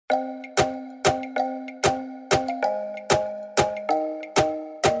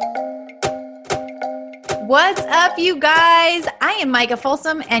What's up, you guys? I am Micah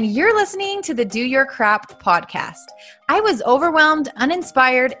Folsom, and you're listening to the Do Your Crap podcast. I was overwhelmed,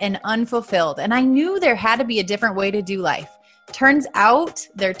 uninspired, and unfulfilled, and I knew there had to be a different way to do life. Turns out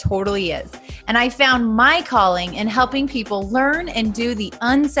there totally is. And I found my calling in helping people learn and do the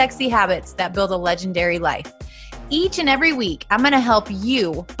unsexy habits that build a legendary life. Each and every week, I'm going to help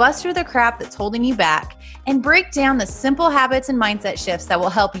you bust through the crap that's holding you back and break down the simple habits and mindset shifts that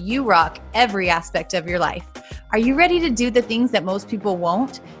will help you rock every aspect of your life. Are you ready to do the things that most people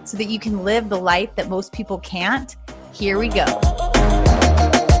won't so that you can live the life that most people can't? Here we go. All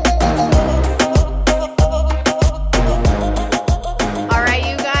right,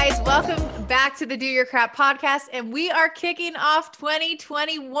 you guys, welcome back to the Do Your Crap podcast, and we are kicking off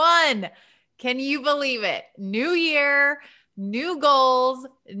 2021. Can you believe it? New year, new goals,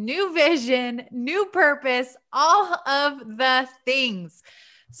 new vision, new purpose, all of the things.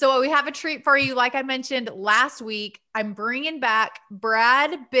 So we have a treat for you. Like I mentioned last week, I'm bringing back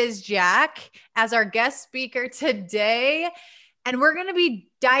Brad Bizjack as our guest speaker today. And we're going to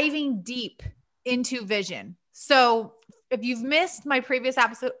be diving deep into vision. So if you've missed my previous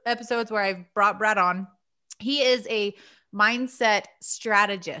episodes where I've brought Brad on, he is a mindset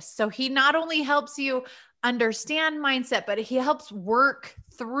strategist. So he not only helps you understand mindset, but he helps work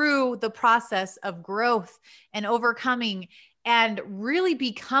through the process of growth and overcoming and really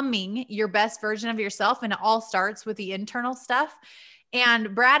becoming your best version of yourself. And it all starts with the internal stuff.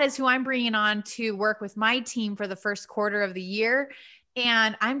 And Brad is who I'm bringing on to work with my team for the first quarter of the year.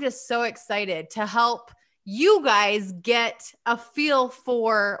 And I'm just so excited to help you guys get a feel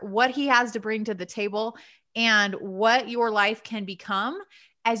for what he has to bring to the table and what your life can become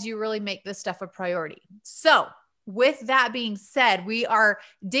as you really make this stuff a priority. So with that being said, we are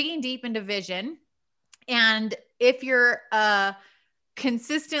digging deep into vision. And if you're a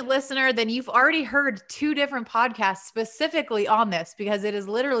consistent listener, then you've already heard 2 different podcasts specifically on this, because it is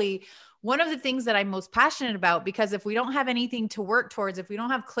literally one of the things that I'm most passionate about. Because if we don't have anything to work towards, if we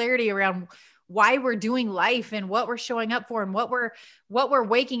don't have clarity around why we're doing life and what we're showing up for and what we're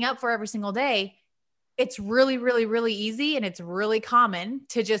waking up for every single day, it's really, really, really easy. And it's really common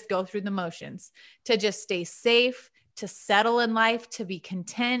to just go through the motions, to just stay safe, to settle in life, to be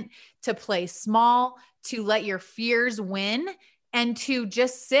content, to play small, to let your fears win, and to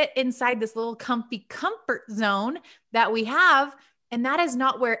just sit inside this little comfy comfort zone that we have. And that is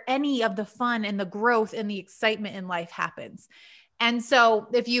not where any of the fun and the growth and the excitement in life happens. And so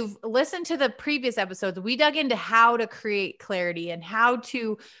if you've listened to the previous episodes, we dug into how to create clarity and how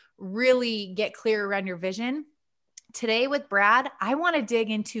to really get clear around your vision. Today with Brad, I want to dig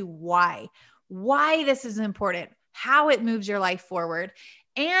into why this is important, how it moves your life forward.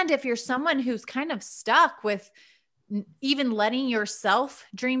 And if you're someone who's kind of stuck with even letting yourself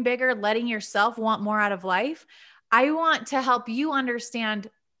dream bigger, letting yourself want more out of life, I want to help you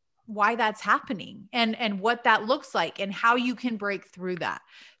understand why that's happening and what that looks like and how you can break through that.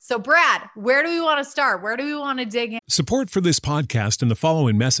 So Brad, where do we want to start? Where do we want to dig in? Support for this podcast and the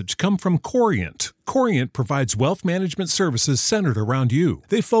following message come from Corient. Corient provides wealth management services centered around you.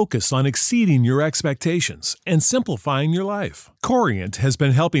 They focus on exceeding your expectations and simplifying your life. Corient has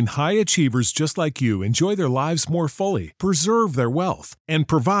been helping high achievers just like you enjoy their lives more fully, preserve their wealth, and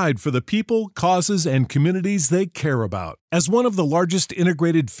provide for the people, causes, and communities they care about. As one of the largest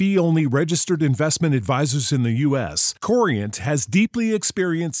integrated fee-only registered investment advisors in the U.S., Corient has deeply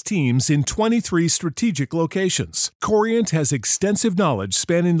experienced teams in 23 strategic locations. Corient has extensive knowledge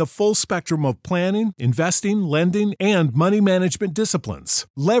spanning the full spectrum of planning, investing, lending, and money management disciplines.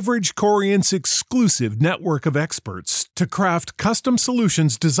 Leverage Corient's exclusive network of experts to craft custom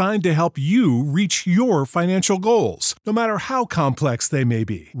solutions designed to help you reach your financial goals, no matter how complex they may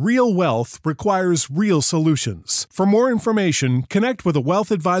be. Real wealth requires real solutions. For more information, connect with a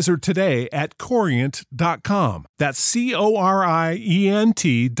wealth advisor today at Corient.com. That's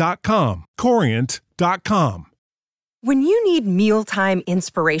Corient.com. Corient.com. When you need mealtime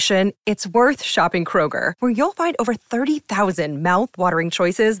inspiration, it's worth shopping Kroger, where you'll find over 30,000 mouth-watering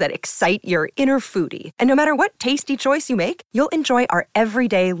choices that excite your inner foodie. And no matter what tasty choice you make, you'll enjoy our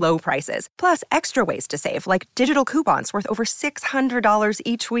everyday low prices, plus extra ways to save, like digital coupons worth over $600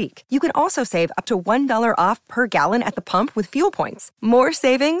 each week. You can also save up to $1 off per gallon at the pump with fuel points. More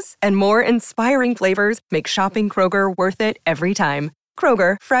savings and more inspiring flavors make shopping Kroger worth it every time.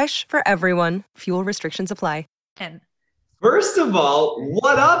 Kroger, fresh for everyone. Fuel restrictions apply. First of all,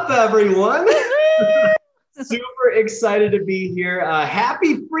 what up, everyone? Super excited to be here.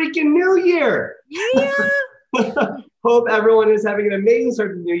 Happy freaking New Year. Yeah. Hope everyone is having an amazing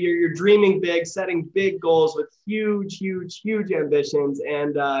start to the new year. You're dreaming big, setting big goals with huge, huge, huge ambitions.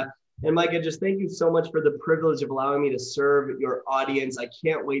 And And Micah, just thank you so much for the privilege of allowing me to serve your audience. I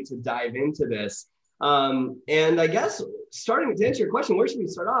can't wait to dive into this. And I guess starting to answer your question, where should we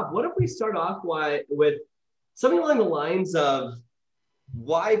start off? What if we start off with something along the lines of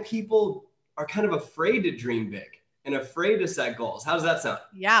why people are kind of afraid to dream big and afraid to set goals? How does that sound?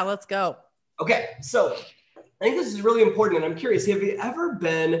 Yeah, let's go. Okay, so I think this is really important, and I'm curious, have you ever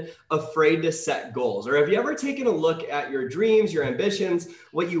been afraid to set goals? Or have you ever taken a look at your dreams, your ambitions,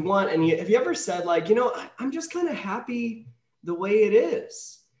 what you want, and have you ever said like, I'm just kind of happy the way it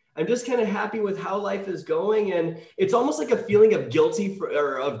is. I'm just kind of happy with how life is going. And it's almost like a feeling of guilt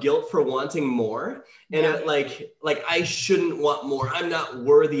for wanting more. And like I shouldn't want more. I'm not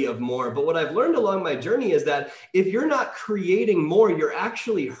worthy of more. But what I've learned along my journey is that if you're not creating more, you're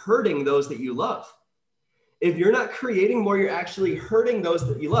actually hurting those that you love. If you're not creating more, you're actually hurting those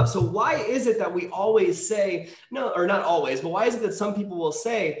that you love. So why is it that we always say, no, or not always, but why is it that some people will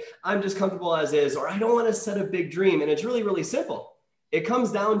say, I'm just comfortable as is, or I don't want to set a big dream? And it's really, really simple. It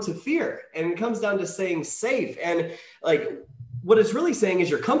comes down to fear, and it comes down to saying safe. And like what it's really saying is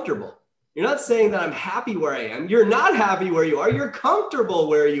you're comfortable. You're not saying that I'm happy where I am. You're not happy where you are. You're comfortable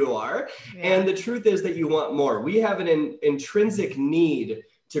where you are. Yeah. And the truth is that you want more. We have an intrinsic need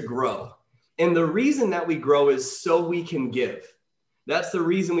to grow. And the reason that we grow is so we can give. That's the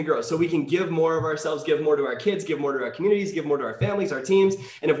reason we grow. So we can give more of ourselves, give more to our kids, give more to our communities, give more to our families, our teams.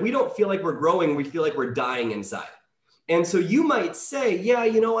 And if we don't feel like we're growing, we feel like we're dying inside. And so you might say, yeah,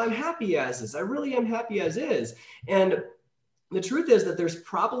 I'm happy as is. I really am happy as is. And the truth is that there's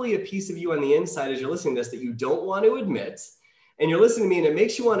probably a piece of you on the inside as you're listening to this that you don't want to admit. And you're listening to me and it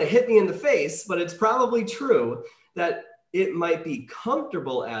makes you want to hit me in the face, but it's probably true that it might be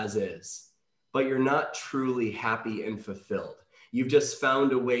comfortable as is, but you're not truly happy and fulfilled. You've just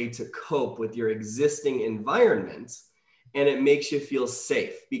found a way to cope with your existing environment, and it makes you feel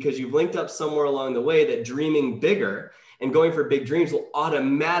safe because you've linked up somewhere along the way that dreaming bigger and going for big dreams will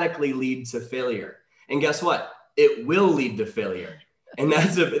automatically lead to failure. And guess what? It will lead to failure. And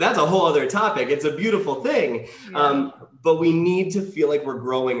that's a whole other topic. It's a beautiful thing. Yeah. But we need to feel like we're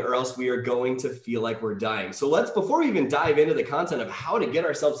growing or else we are going to feel like we're dying. So before we even dive into the content of how to get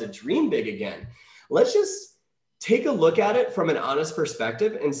ourselves to dream big again, let's just take a look at it from an honest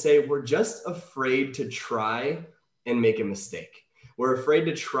perspective and say, we're just afraid to try and make a mistake. We're afraid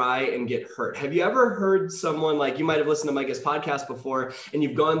to try and get hurt. Have you ever heard someone, like you might have listened to Micah's podcast before and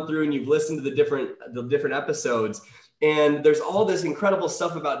you've gone through and you've listened to the different episodes, and there's all this incredible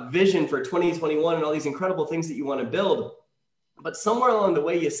stuff about vision for 2021 and all these incredible things that you want to build. But somewhere along the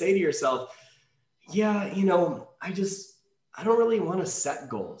way, you say to yourself, yeah, I don't really want to set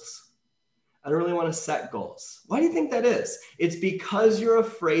goals. I don't really want to set goals. Why do you think that is? It's because you're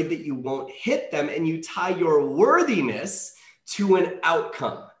afraid that you won't hit them, and you tie your worthiness to an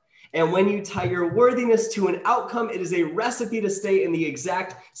outcome. And when you tie your worthiness to an outcome, it is a recipe to stay in the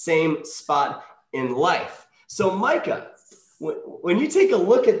exact same spot in life. So Micah, when you take a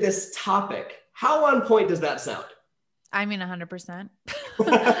look at this topic, how on point does that sound? I mean, 100%,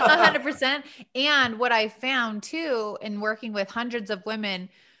 100%. And what I found too, in working with hundreds of women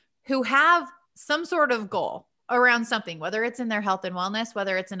who have some sort of goal around something, whether it's in their health and wellness,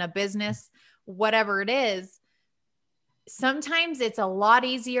 whether it's in a business, whatever it is, sometimes it's a lot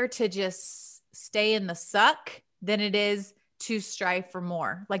easier to just stay in the suck than it is to strive for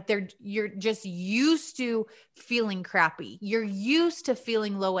more. Like you're just used to feeling crappy. You're used to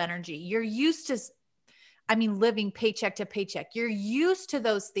feeling low energy. You're used to, living paycheck to paycheck. You're used to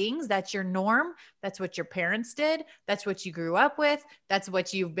those things. That's your norm. That's what your parents did. That's what you grew up with. That's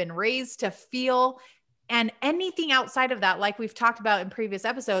what you've been raised to feel. And anything outside of that, like we've talked about in previous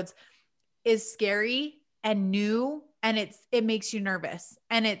episodes, is scary and new, and it makes you nervous.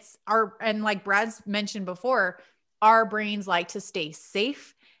 And and like Brad's mentioned before, our brains like to stay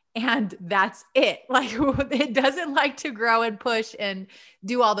safe, and that's it. Like it doesn't like to grow and push and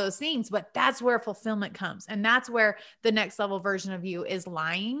do all those things, but that's where fulfillment comes. And that's where the next level version of you is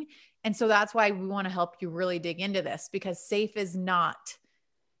lying. And so that's why we want to help you really dig into this, because safe is not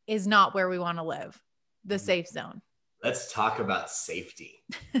where we want to live. The safe zone. Let's talk about safety.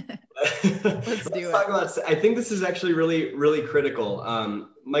 Let's do it. I think this is actually really, really critical.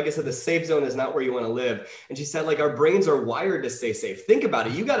 Micah said the safe zone is not where you want to live. And she said, like, our brains are wired to stay safe. Think about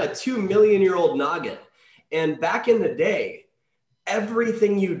it. You got a 2 million-year-old noggin. And back in the day,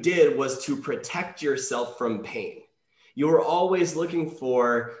 everything you did was to protect yourself from pain. You were always looking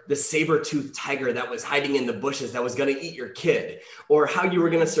for the saber-toothed tiger that was hiding in the bushes that was going to eat your kid, or how you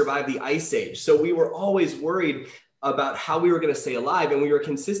were going to survive the ice age. So we were always worried about how we were going to stay alive, and we were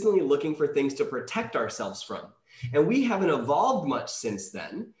consistently looking for things to protect ourselves from. And we haven't evolved much since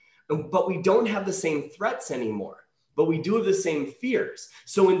then, but we don't have the same threats anymore, but we do have the same fears.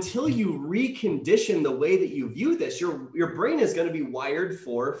 So until you recondition the way that you view this, your brain is going to be wired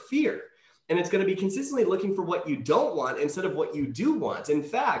for fear. And it's going to be consistently looking for what you don't want instead of what you do want. In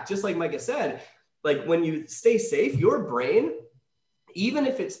fact, just like Micah said, like when you stay safe, your brain, even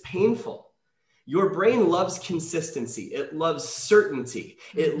if it's painful, your brain loves consistency. It loves certainty.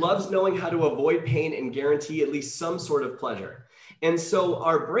 It loves knowing how to avoid pain and guarantee at least some sort of pleasure. And so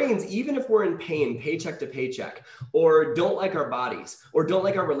our brains, even if we're in pain, paycheck to paycheck, or don't like our bodies, or don't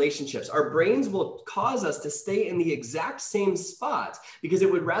like our relationships, our brains will cause us to stay in the exact same spot because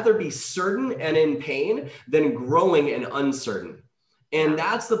it would rather be certain and in pain than growing and uncertain. And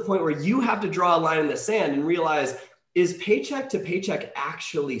that's the point where you have to draw a line in the sand and realize, is paycheck to paycheck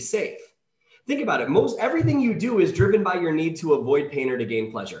actually safe? Think about it. Everything you do is driven by your need to avoid pain or to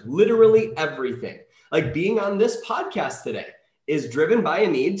gain pleasure. Literally everything. Like being on this podcast today is driven by a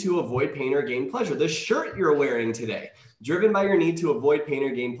need to avoid pain or gain pleasure. The shirt you're wearing today, driven by your need to avoid pain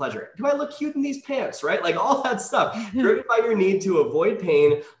or gain pleasure. Do I look cute in these pants, right? Like all that stuff, driven by your need to avoid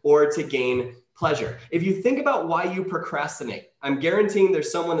pain or to gain pleasure. If you think about why you procrastinate, I'm guaranteeing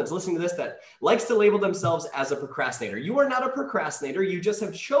there's someone that's listening to this that likes to label themselves as a procrastinator. You are not a procrastinator. You just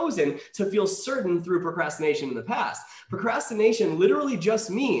have chosen to feel certain through procrastination in the past. Procrastination literally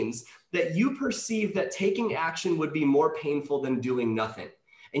just means that you perceive that taking action would be more painful than doing nothing.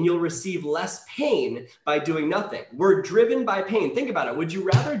 And you'll receive less pain by doing nothing. We're driven by pain. Think about it. Would you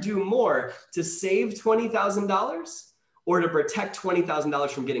rather do more to save $20,000 or to protect $20,000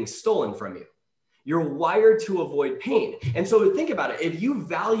 from getting stolen from you? You're wired to avoid pain. And so think about it. If you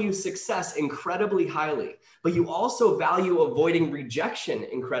value success incredibly highly, but you also value avoiding rejection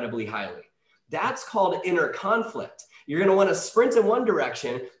incredibly highly, that's called inner conflict. You're going to want to sprint in one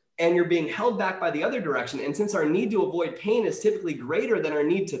direction and you're being held back by the other direction. And since our need to avoid pain is typically greater than our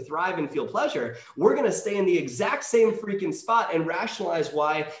need to thrive and feel pleasure, we're going to stay in the exact same freaking spot and rationalize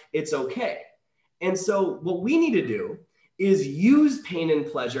why it's okay. And so what we need to do is use pain and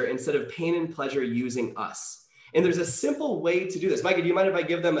pleasure instead of pain and pleasure using us. And there's a simple way to do this. Micah, do you mind if I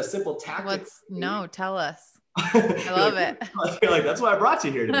give them a simple tactic? No, tell us. I love it. Like, that's why I brought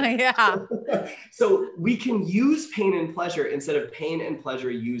you here today. Yeah. So we can use pain and pleasure instead of pain and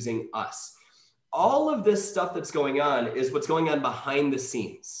pleasure using us. All of this stuff that's going on is what's going on behind the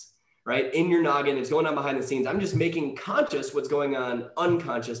scenes, right? In your noggin, it's going on behind the scenes. I'm just making conscious what's going on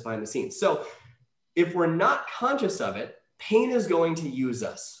unconscious behind the scenes. So if we're not conscious of it, pain is going to use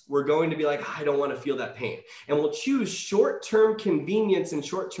us. We're going to be like, I don't want to feel that pain. And we'll choose short-term convenience and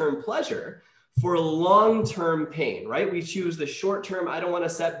short-term pleasure for long-term pain, right? We choose the short-term, I don't want to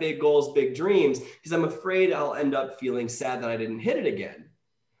set big goals, big dreams, because I'm afraid I'll end up feeling sad that I didn't hit it again.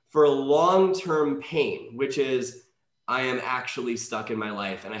 For long-term pain, which is I am actually stuck in my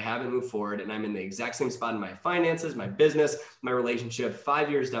life and I haven't moved forward and I'm in the exact same spot in my finances, my business, my relationship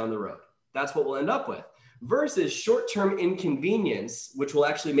 5 years down the road. That's what we'll end up with. Versus short-term inconvenience, which will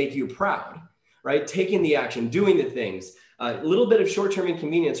actually make you proud, right? Taking the action, doing the things, a little bit of short-term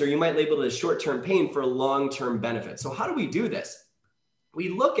inconvenience, or you might label it as short-term pain for long-term benefit. So how do we do this? We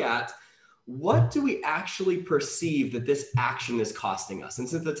look at what do we actually perceive that this action is costing us? And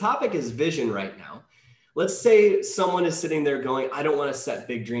since the topic is vision right now, let's say someone is sitting there going, I don't want to set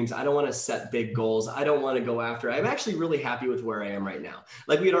big dreams. I don't want to set big goals. I don't want to go after it. I'm actually really happy with where I am right now.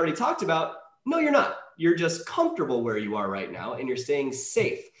 Like we had already talked about, no, you're not. You're just comfortable where you are right now and you're staying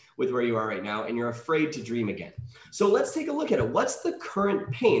safe with where you are right now and you're afraid to dream again. So let's take a look at it. What's the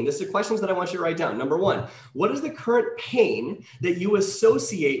current pain? This is the questions that I want you to write down. Number one, what is the current pain that you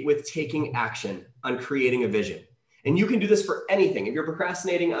associate with taking action on creating a vision? And you can do this for anything. If you're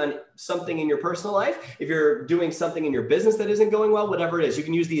procrastinating on something in your personal life, if you're doing something in your business that isn't going well, whatever it is, you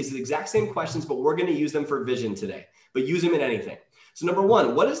can use these exact same questions, but we're going to use them for vision today, but use them in anything. So number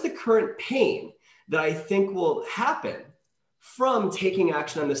one, what is the current pain that I think will happen from taking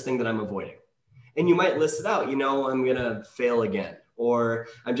action on this thing that I'm avoiding? And you might list it out, I'm going to fail again, or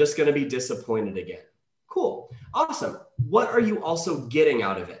I'm just going to be disappointed again. Cool. Awesome. What are you also getting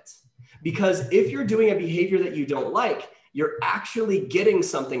out of it? Because if you're doing a behavior that you don't like, you're actually getting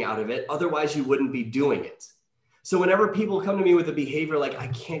something out of it. Otherwise, you wouldn't be doing it. So whenever people come to me with a behavior like, I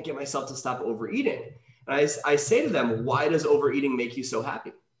can't get myself to stop overeating, and I say to them, why does overeating make you so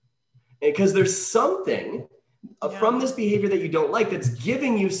happy? Because there's something from this behavior that you don't like that's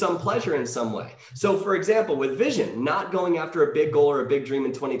giving you some pleasure in some way. So for example, with vision, not going after a big goal or a big dream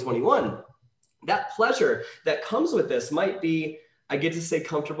in 2021, that pleasure that comes with this might be, I get to stay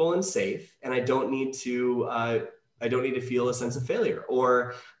comfortable and safe, and I don't need to feel a sense of failure,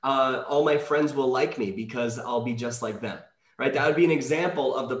 or all my friends will like me because I'll be just like them. right? That would be an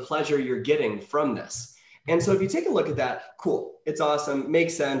example of the pleasure you're getting from this. And so if you take a look at that, cool, it's awesome,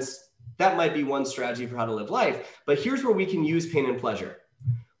 makes sense. That might be one strategy for how to live life, but here's where we can use pain and pleasure.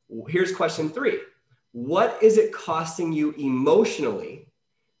 Here's question 3. What is it costing you emotionally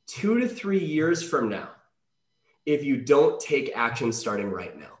 2 to 3 years from now if you don't take action starting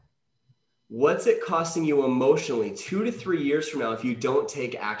right now? What's it costing you emotionally 2 to 3 years from now if you don't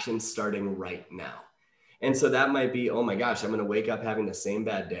take action starting right now? And so that might be, oh my gosh, I'm going to wake up having the same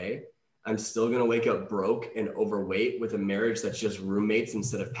bad day. I'm still going to wake up broke and overweight with a marriage that's just roommates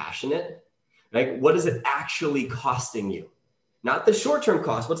instead of passionate. Like, what is it actually costing you? Not the short-term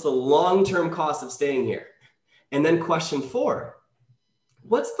cost. What's the long-term cost of staying here? And then question 4,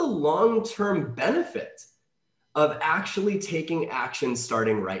 what's the long-term benefit of actually taking action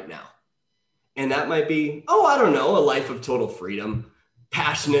starting right now? And that might be, oh, I don't know, a life of total freedom,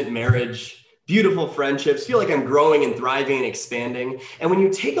 passionate marriage, beautiful friendships, feel like I'm growing and thriving and expanding. And when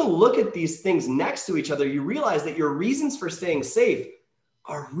you take a look at these things next to each other, you realize that your reasons for staying safe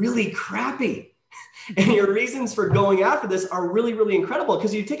are really crappy. And your reasons for going after this are really, really incredible,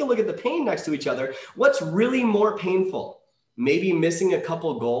 because you take a look at the pain next to each other. What's really more painful? Maybe missing a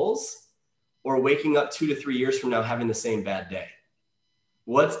couple goals, or waking up 2 to 3 years from now having the same bad day?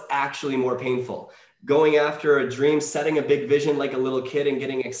 What's actually more painful? Going after a dream, setting a big vision like a little kid and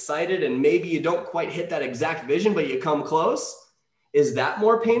getting excited, and maybe you don't quite hit that exact vision, but you come close. Is that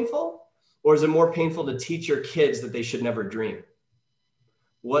more painful? Or is it more painful to teach your kids that they should never dream?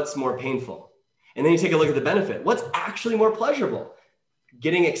 What's more painful? And then you take a look at the benefit. What's actually more pleasurable?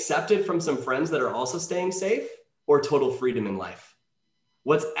 Getting accepted from some friends that are also staying safe, or total freedom in life?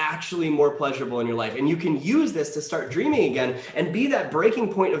 What's actually more pleasurable in your life? And you can use this to start dreaming again and be that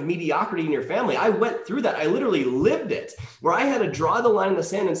breaking point of mediocrity in your family. I went through that. I literally lived it, where I had to draw the line in the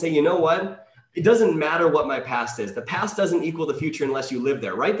sand and say, you know what? It doesn't matter what my past is. The past doesn't equal the future unless you live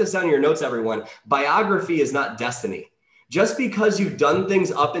there. Write this down in your notes, everyone. Biography is not destiny. Just because you've done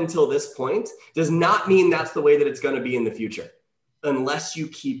things up until this point does not mean that's the way that it's going to be in the future, unless you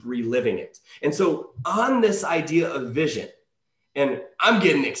keep reliving it. And so on this idea of vision, and I'm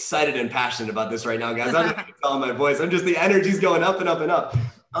getting excited and passionate about this right now, guys. I'm not telling my voice. I'm just, the energy's going up and up and up.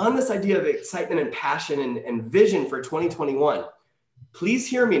 On this idea of excitement and passion and vision for 2021, please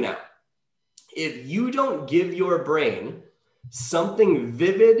hear me now. If you don't give your brain something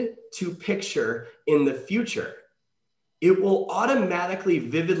vivid to picture in the future, it will automatically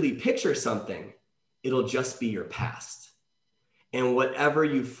vividly picture something. It'll just be your past. And whatever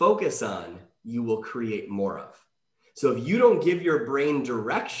you focus on, you will create more of. So if you don't give your brain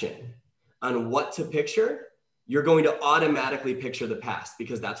direction on what to picture, you're going to automatically picture the past,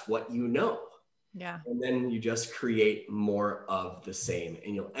 because that's what you know. Yeah. And then you just create more of the same,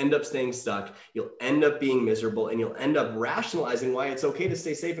 and you'll end up staying stuck. You'll end up being miserable, and you'll end up rationalizing why it's okay to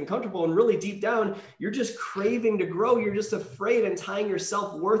stay safe and comfortable. And really deep down, you're just craving to grow. You're just afraid and tying your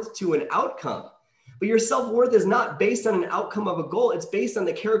self-worth to an outcome. But your self-worth is not based on an outcome of a goal. It's based on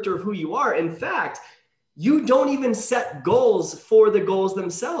the character of who you are. In fact, you don't even set goals for the goals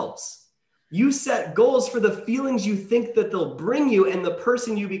themselves. You set goals for the feelings you think that they'll bring you and the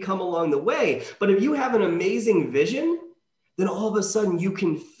person you become along the way. But if you have an amazing vision, then all of a sudden you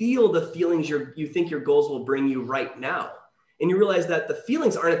can feel the feelings you think your goals will bring you right now. And you realize that the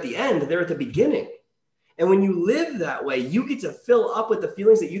feelings aren't at the end, they're at the beginning. And when you live that way, you get to fill up with the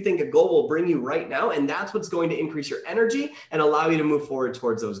feelings that you think a goal will bring you right now. And that's what's going to increase your energy and allow you to move forward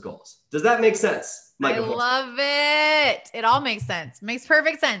towards those goals. Does that make sense, Michael? I love it. It all makes sense. Makes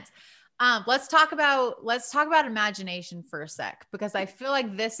perfect sense. Let's talk about imagination for a sec, because I feel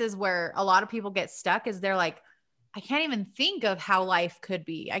like this is where a lot of people get stuck, is they're like, I can't even think of how life could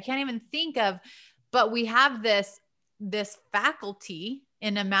be. I can't even think of, but we have this faculty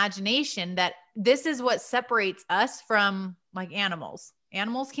in imagination that this is what separates us from like animals.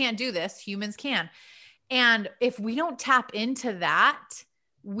 Animals can't do this. Humans can. And if we don't tap into that,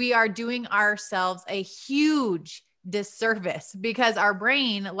 we are doing ourselves a huge disservice, because our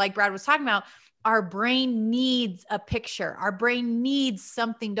brain, like Brad was talking about, our brain needs a picture. Our brain needs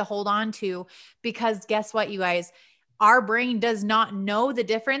something to hold on to, because guess what, you guys, our brain does not know the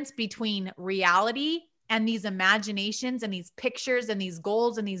difference between reality and these imaginations and these pictures and these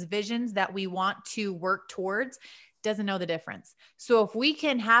goals and these visions that we want to work towards. Doesn't know the difference. So if we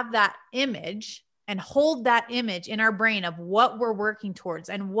can have that image and hold that image in our brain of what we're working towards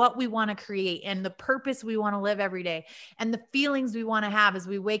and what we want to create and the purpose we want to live every day and the feelings we want to have as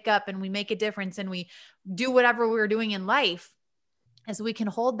we wake up and we make a difference and we do whatever we're doing in life, as we can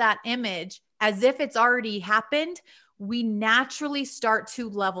hold that image as if it's already happened, we naturally start to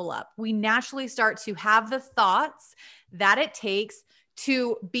level up. We naturally start to have the thoughts that it takes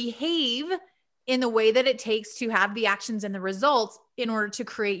to behave in the way that it takes to have the actions and the results in order to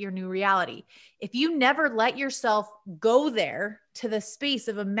create your new reality. If you never let yourself go there to the space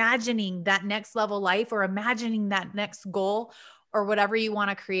of imagining that next level life or imagining that next goal or whatever you want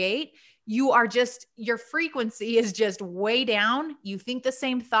to create, your frequency is just way down. You think the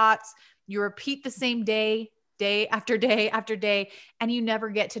same thoughts, you repeat the same day after day after day, and you never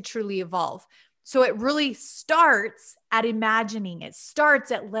get to truly evolve. So it really starts at imagining. It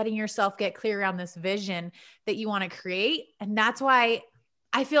starts at letting yourself get clear on this vision that you want to create. And that's why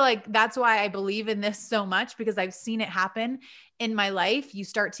I feel like that's why I believe in this so much, because I've seen it happen in my life. You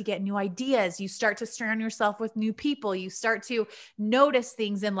start to get new ideas. You start to surround yourself with new people. You start to notice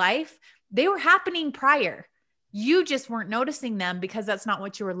things in life. They were happening prior. You just weren't noticing them because that's not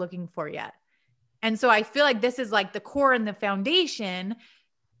what you were looking for yet. And so I feel like this is like the core and the foundation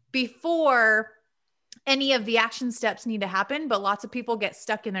before any of the action steps need to happen. But lots of people get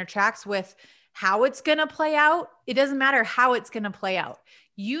stuck in their tracks with how it's going to play out. It doesn't matter how it's going to play out.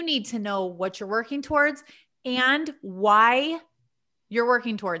 You need to know what you're working towards and why you're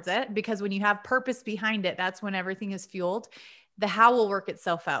working towards it. Because when you have purpose behind it, that's when everything is fueled. The how will work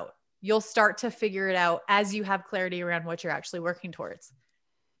itself out. You'll start to figure it out as you have clarity around what you're actually working towards.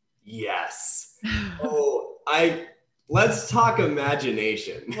 Yes. Let's talk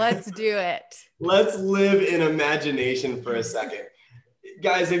imagination. Let's do it. Let's live in imagination for a second.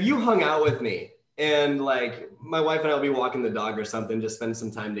 Guys, if you hung out with me and like my wife and I will be walking the dog or something, just spend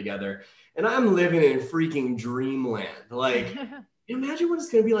some time together, and I'm living in freaking dreamland. Like, imagine what it's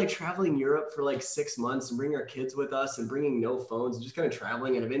going to be like traveling Europe for like 6 months and bringing our kids with us and bringing no phones and just kind of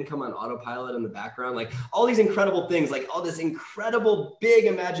traveling and have income on autopilot in the background, like all these incredible things, like all this incredible big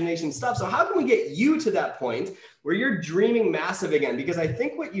imagination stuff. So how can we get you to that point where you're dreaming massive again? Because I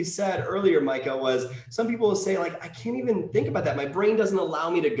think what you said earlier, Micah, was some people will say like, I can't even think about that. My brain doesn't allow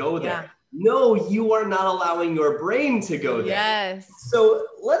me to go there. Yeah. No, you are not allowing your brain to go there. Yes. So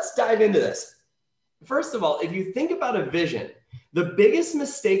let's dive into this. First of all, if you think about a vision, the biggest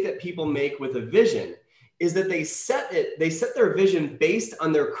mistake that people make with a vision is that they set their vision based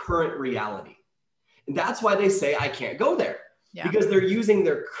on their current reality. And that's why they say, I can't go there. Yeah. Because they're using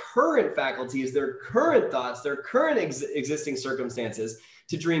their current faculties, their current thoughts, their current existing circumstances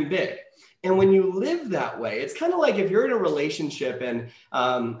to dream big. And when you live that way, it's kind of like if you're in a relationship, and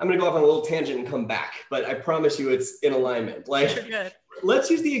I'm going to go off on a little tangent and come back, but I promise you it's in alignment. Like, let's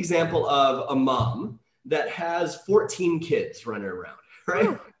use the example of a mom that has 14 kids running around,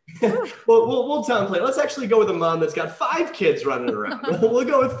 right? We'll downplay. Let's actually go with a mom that's got 5 kids running around. We'll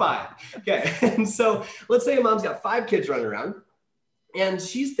go with 5. Okay. And so let's say a mom's got 5 kids running around and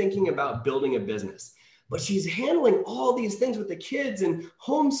she's thinking about building a business, but she's handling all these things with the kids and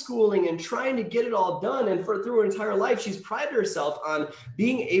homeschooling and trying to get it all done. And through her entire life, she's prided herself on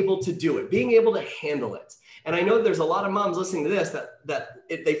being able to do it, being able to handle it. And I know that there's a lot of moms listening to this that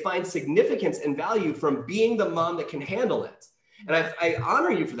they find significance and value from being the mom that can handle it. And I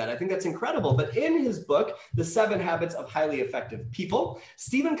honor you for that. I think that's incredible. But in his book, The 7 Habits of Highly Effective People,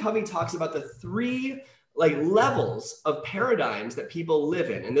 Stephen Covey talks about the 3 levels of paradigms that people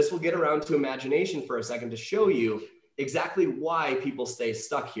live in. And this will get around to imagination for a second to show you exactly why people stay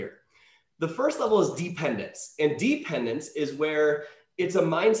stuck here. The first level is dependence. And dependence is where it's a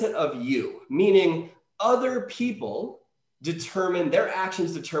mindset of you, meaning other people their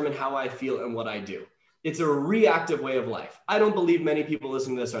actions determine how I feel and what I do. It's a reactive way of life. I don't believe many people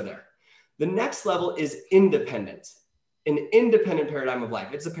listening to this are there. The next level is independent, an independent paradigm of life.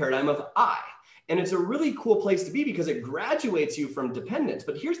 It's a paradigm of I. And it's a really cool place to be because it graduates you from dependence.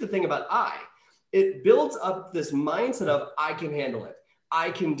 But here's the thing about I. It builds up this mindset of I can handle it. I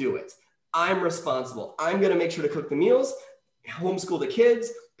can do it. I'm responsible. I'm going to make sure to cook the meals, homeschool the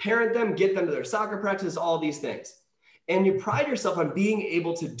kids, parent them, get them to their soccer practice, all these things. And you pride yourself on being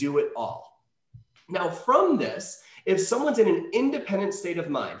able to do it all. Now, from this, if someone's in an independent state of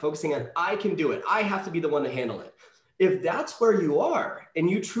mind, focusing on I can do it, I have to be the one to handle it. If that's where you are and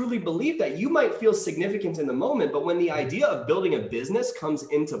you truly believe that, you might feel significant in the moment, but when the idea of building a business comes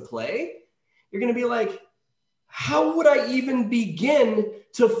into play, you're going to be like, how would I even begin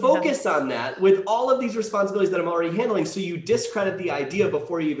to focus on that with all of these responsibilities that I'm already handling? So you discredit the idea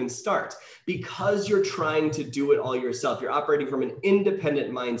before you even start because you're trying to do it all yourself. You're operating from an independent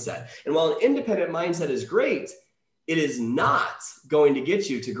mindset. And while an independent mindset is great, it is not going to get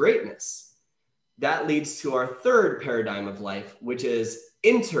you to greatness. That leads to our third paradigm of life, which is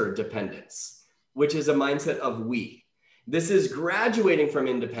interdependence, which is a mindset of we. This is graduating from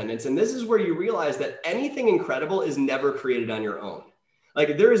independence. And this is where you realize that anything incredible is never created on your own.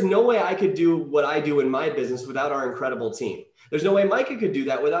 Like there is no way I could do what I do in my business without our incredible team. There's no way Micah could do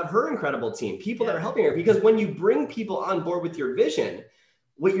that without her incredible team, people that are helping her. Because when you bring people on board with your vision,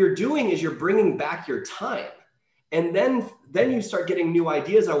 what you're doing is you're bringing back your time. And then you start getting new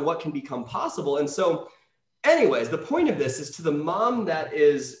ideas on what can become possible. And so anyways, the point of this is to the mom that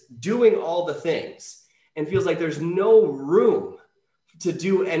is doing all the things and feels like there's no room to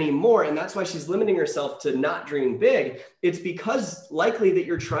do any more. And that's why she's limiting herself to not dreaming big. It's because likely that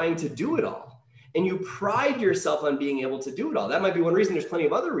you're trying to do it all and you pride yourself on being able to do it all. That might be one reason. There's plenty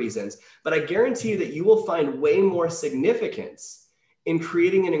of other reasons, but I guarantee you that you will find way more significance in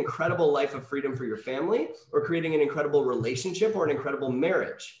creating an incredible life of freedom for your family or creating an incredible relationship or an incredible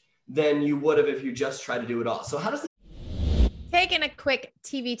marriage than you would have if you just try to do it all. So how does taking a quick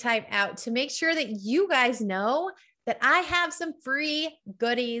TV time out to make sure that you guys know that I have some free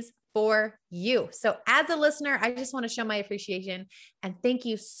goodies for you. So as a listener, I just want to show my appreciation and thank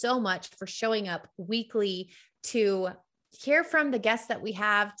you so much for showing up weekly to hear from the guests that we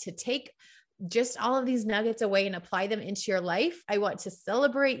have, to take just all of these nuggets away and apply them into your life. I want to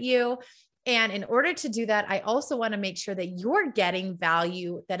celebrate you. And in order to do that, I also want to make sure that you're getting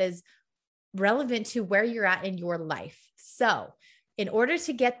value that is relevant to where you're at in your life. So in order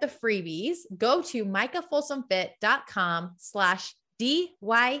to get the freebies, go to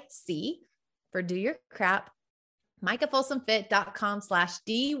micahfolsomfit.com/DYC for Do Your Crap,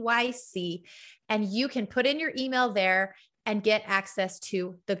 micahfolsomfit.com/DYC, and you can put in your email there and get access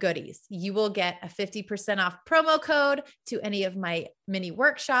to the goodies. You will get a 50% off promo code to any of my mini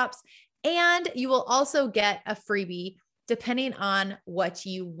workshops, and you will also get a freebie depending on what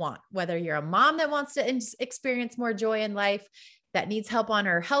you want, whether you're a mom that wants to experience more joy in life, that needs help on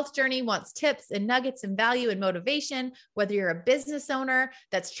her health journey, wants tips and nuggets and value and motivation, whether you're a business owner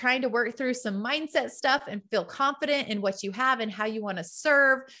that's trying to work through some mindset stuff and feel confident in what you have and how you want to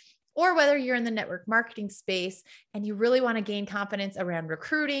serve, or whether you're in the network marketing space and you really want to gain confidence around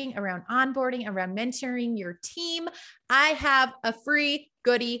recruiting, around onboarding, around mentoring your team, I have a free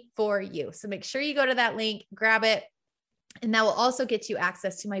goodie for you. So make sure you go to that link, grab it. And that will also get you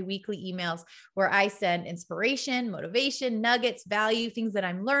access to my weekly emails where I send inspiration, motivation, nuggets, value, things that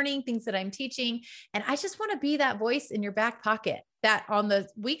I'm learning, things that I'm teaching. And I just want to be that voice in your back pocket that on the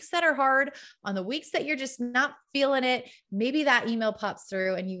weeks that are hard, on the weeks that you're just not feeling it, maybe that email pops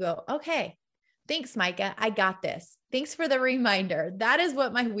through and you go, okay, thanks, Micah. I got this. Thanks for the reminder. That is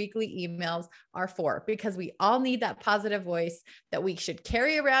what my weekly emails are for, because we all need that positive voice that we should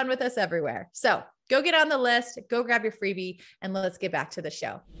carry around with us everywhere. So go get on the list, go grab your freebie, and let's get back to the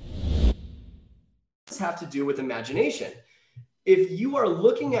show. Have to do with imagination. If you are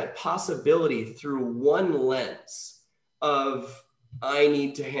looking at possibility through one lens of, I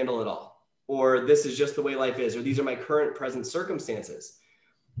need to handle it all, or this is just the way life is, or these are my current present circumstances,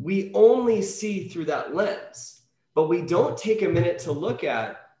 we only see through that lens, but we don't take a minute to look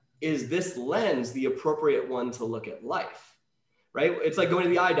at, is this lens the appropriate one to look at life, right? It's like going to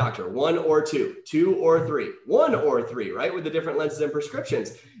the eye doctor, 1 or 2, 2 or 3, 1 or 3, right? With the different lenses and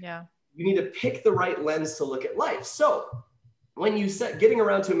prescriptions. Yeah. You need to pick the right lens to look at life. So when you set getting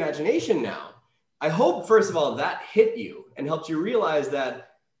around to imagination now, I hope, first of all, that hit you and helped you realize that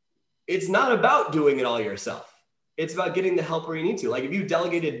it's not about doing it all yourself. It's about getting the help where you need to. Like if you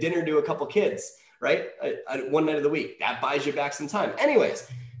delegated dinner to a couple kids, right? One night of the week, that buys you back some time. Anyways,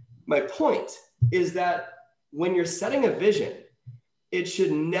 my point is that when you're setting a vision, it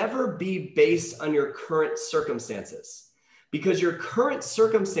should never be based on your current circumstances, because your current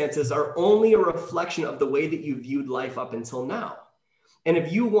circumstances are only a reflection of the way that you viewed life up until now. And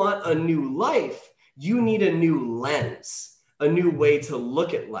if you want a new life, you need a new lens, a new way to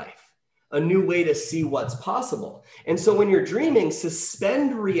look at life, a new way to see what's possible. And so when you're dreaming,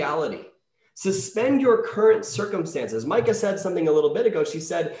 suspend reality, suspend your current circumstances. Micah said something a little bit ago. She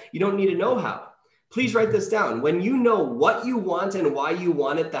said, you don't need to know how. Please write this down. When you know what you want and why you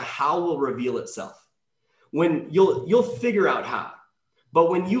want it, the how will reveal itself. When you'll figure out how. But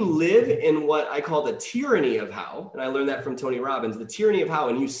when you live in what I call the tyranny of how, and I learned that from Tony Robbins, the tyranny of how,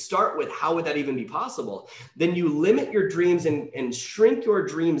 and you start with how would that even be possible, then you limit your dreams and shrink your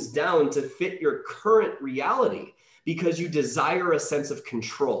dreams down to fit your current reality because you desire a sense of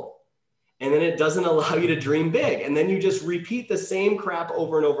control. And then it doesn't allow you to dream big. And then you just repeat the same crap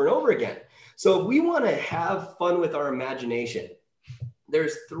over and over and over again. So if we want to have fun with our imagination,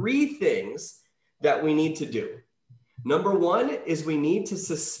 there's 3 things that we need to do. Number 1 is we need to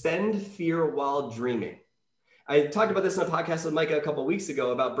suspend fear while dreaming. I talked about this on a podcast with Micah a couple of weeks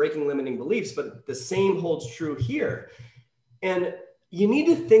ago about breaking limiting beliefs, but the same holds true here. And you need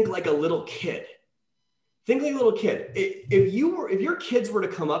to think like a little kid. Think like a little kid. If your kids were to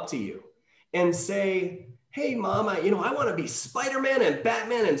come up to you and say, hey, mom, I want to be Spider-Man and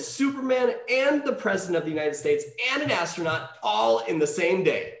Batman and Superman and the president of the United States and an astronaut all in the same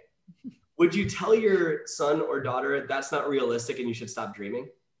day, would you tell your son or daughter that's not realistic and you should stop dreaming?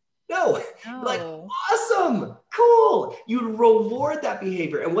 No. Like, awesome, cool. You'd reward that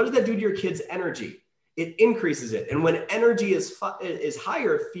behavior. And what does that do to your kid's energy? It increases it. And when energy is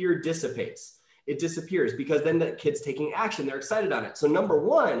higher, fear dissipates. It disappears because then the kid's taking action. They're excited on it. So number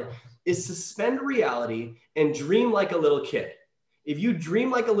one is suspend reality and dream like a little kid. If you dream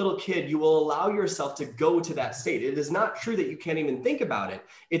like a little kid, you will allow yourself to go to that state. It is not true that you can't even think about it.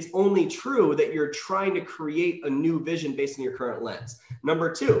 It's only true that you're trying to create a new vision based on your current lens.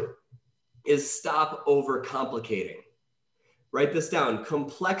 Number two is stop overcomplicating. Write this down.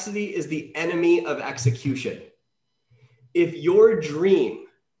 Complexity is the enemy of execution. If your dream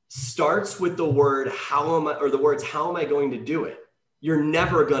starts with the words, how am I going to do it? You're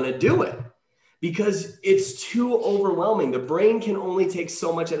never going to do it because it's too overwhelming. The brain can only take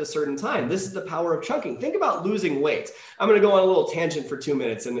so much at a certain time. This is the power of chunking. Think about losing weight. I'm going to go on a little tangent for 2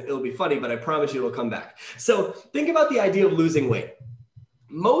 minutes and it'll be funny, but I promise you it'll come back. So think about the idea of losing weight.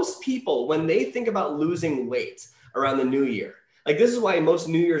 Most people, when they think about losing weight around the new year, like this is why most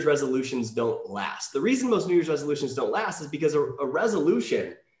New Year's resolutions don't last. The reason most New Year's resolutions don't last is because a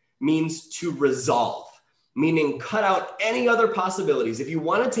resolution means to resolve, meaning cut out any other possibilities. If you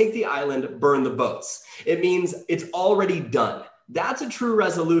want to take the island, burn the boats. It means it's already done. That's a true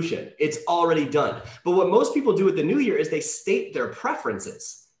resolution. It's already done. But what most people do with the new year is they state their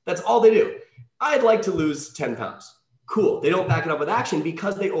preferences. That's all they do. I'd like to lose 10 pounds. Cool. They don't back it up with action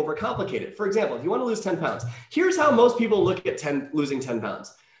because they overcomplicate it. For example, if you want to lose 10 pounds, here's how most people look at losing 10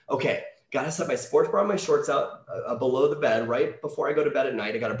 pounds. Okay. Got to set my sports bra and my shorts out below the bed right before I go to bed at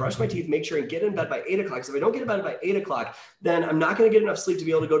night. I got to brush my teeth, make sure and get in bed by 8 o'clock. So if I don't get in bed by 8 o'clock, then I'm not going to get enough sleep to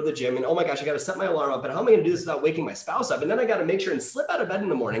be able to go to the gym. And oh my gosh, I got to set my alarm up. But how am I going to do this without waking my spouse up? And then I got to make sure and slip out of bed in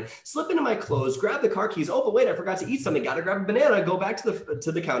the morning, slip into my clothes, grab the car keys. Oh, but wait, I forgot to eat something. Got to grab a banana, go back to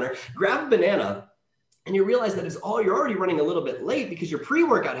the counter, grab a banana. And you realize that you're already running a little bit late because your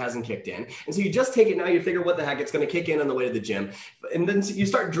pre-workout hasn't kicked in. And so you just take it now, you figure what the heck, it's going to kick in on the way to the gym. And then you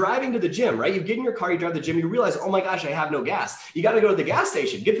start driving to the gym, right? You get in your car, you drive to the gym, you realize, oh my gosh, I have no gas. You got to go to the gas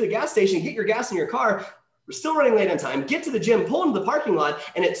station, get to the gas station, get your gas in your car. We're still running late on time, get to the gym, pull into the parking lot,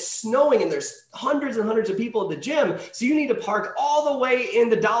 and it's snowing and there's hundreds and hundreds of people at the gym. So you need to park all the way in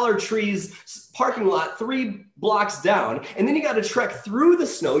the Dollar Tree's parking lot 3 blocks down. And then you got to trek through the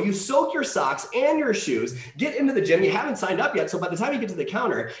snow. You soak your socks and your shoes, get into the gym. You haven't signed up yet. So by the time you get to the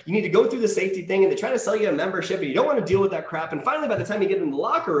counter, you need to go through the safety thing and they try to sell you a membership and you don't want to deal with that crap. And finally, by the time you get in the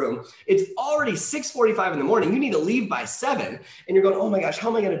locker room, it's already 6:45 in the morning. You need to leave by 7 and you're going, oh my gosh, how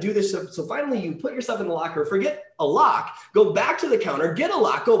am I going to do this? So finally you put yourself in the locker, forget a lock, go back to the counter, get a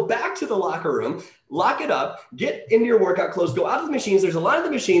lock, go back to the locker room, lock it up, get into your workout clothes, go out to the machines. There's a line of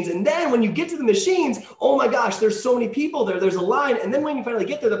the machines. And then when you get to the machines, oh my gosh, there's so many people there. There's a line. And then when you finally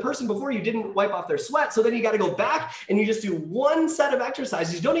get there, the person before you didn't wipe off their sweat. So then you got to go back and you just do one set of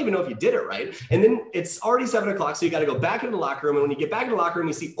exercises. You don't even know if you did it right. And then it's already 7 o'clock. So you got to go back into the locker room. And when you get back in the locker room,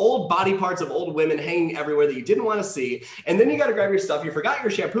 you see old body parts of old women hanging everywhere that you didn't want to see. And then you got to grab your stuff. You forgot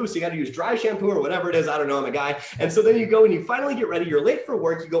your shampoo. So you got to use dry shampoo or whatever it is. I don't know. I'm a guy. And so then you go and you finally get ready. You're late for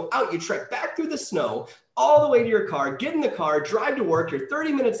work. You go out, you trek back through the snow, all the way to your car, get in the car, drive to work. You're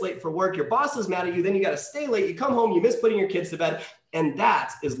 30 minutes late for work. Your boss is mad at you. Then you got to stay late. You come home, you miss putting your kids to bed. And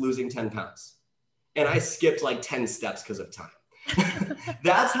that is losing 10 pounds. And I skipped like 10 steps because of time.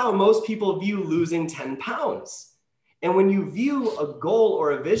 That's how most people view losing 10 pounds. And when you view a goal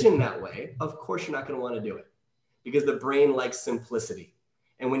or a vision that way, of course, you're not going to want to do it because the brain likes simplicity.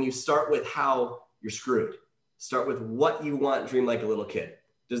 And when you start with how, you're screwed. Start with what you want, dream like a little kid.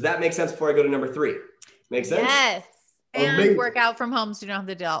 Does that make sense before I go to number 3? Make sense? Yes. And Amazing. work out from home so you don't have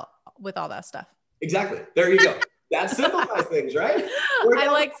to deal with all that stuff. Exactly. There you go. That simplifies things, right? I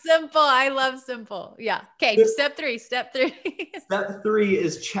like simple. I love simple. Yeah. Okay. Step 3. Step 3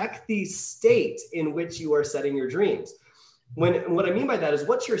 is check the state in which you are setting your dreams. What I mean by that is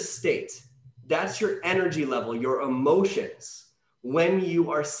what's your state? That's your energy level, your emotions when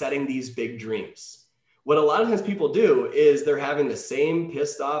you are setting these big dreams. What a lot of times people do is they're having the same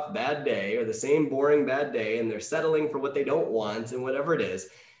pissed off bad day or the same boring bad day and they're settling for what they don't want and whatever it is.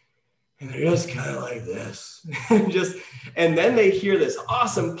 And they're just kind of like this. And then they hear this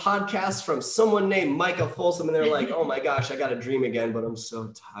awesome podcast from someone named Micah Folsom and they're like, oh my gosh, I got to dream again, but I'm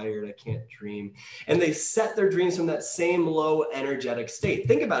so tired. I can't dream. And they set their dreams from that same low energetic state.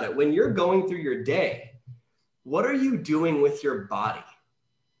 Think about it. When you're going through your day, what are you doing with your body?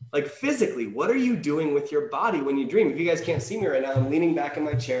 Like physically, what are you doing with your body when you dream? If you guys can't see me right now, I'm leaning back in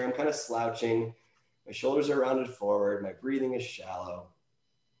my chair. I'm kind of slouching. My shoulders are rounded forward. My breathing is shallow.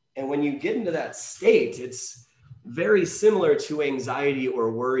 And when you get into that state, it's very similar to anxiety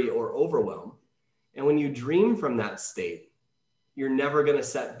or worry or overwhelm. And when you dream from that state, you're never going to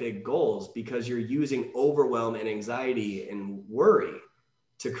set big goals because you're using overwhelm and anxiety and worry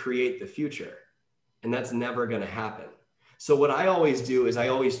to create the future. And that's never going to happen. So what I always do is I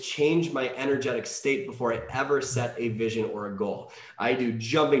always change my energetic state before I ever set a vision or a goal. I do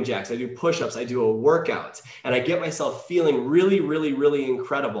jumping jacks, I do push-ups, I do a workout, and I get myself feeling really, really, really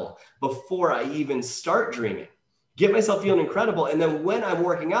incredible before I even start dreaming. Get myself feeling incredible. And then when I'm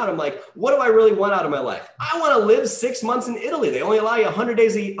working out, I'm like, what do I really want out of my life? I want to live 6 months in Italy. They only allow you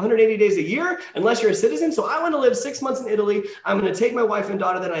 180 days a year unless you're a citizen. So I want to live 6 months in Italy. I'm going to take my wife and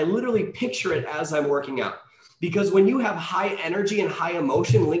daughter. Then I literally picture it as I'm working out. Because when you have high energy and high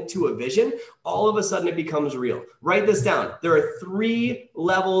emotion linked to a vision, all of a sudden it becomes real. Write this down. There are 3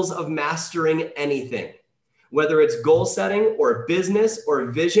 levels of mastering anything. Whether it's goal setting or business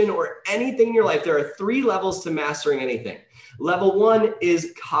or vision or anything in your life, there are 3 levels to mastering anything. Level 1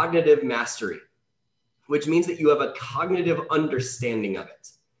 is cognitive mastery, which means that you have a cognitive understanding of it,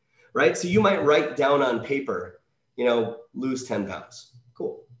 right? So you might write down on paper, lose 10 pounds.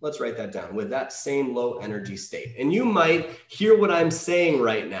 Cool. Let's write that down with that same low energy state. And you might hear what I'm saying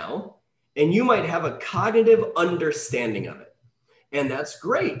right now, and you might have a cognitive understanding of it. And that's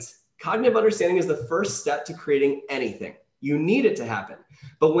great. Cognitive understanding is the first step to creating anything. You need it to happen.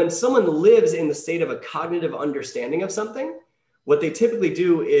 But when someone lives in the state of a cognitive understanding of something, what they typically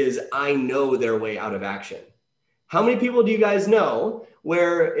do is I know their way out of action. How many people do you guys know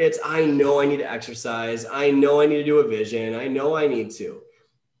where it's, I know I need to exercise. I know I need to do a vision. I know I need to.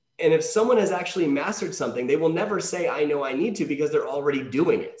 And if someone has actually mastered something, they will never say, I know I need to, because they're already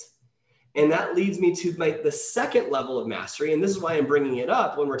doing it. And that leads me to the second level of mastery. And this is why I'm bringing it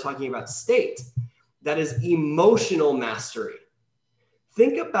up when we're talking about state. That is emotional mastery.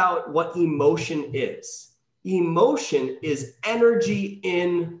 Think about what emotion is. Emotion is energy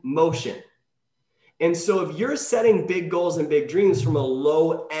in motion. And so if you're setting big goals and big dreams from a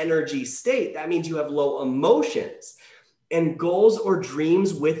low energy state, that means you have low emotions. And goals or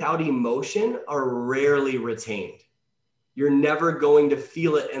dreams without emotion are rarely retained. You're never going to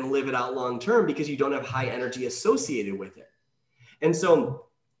feel it and live it out long term because you don't have high energy associated with it. And so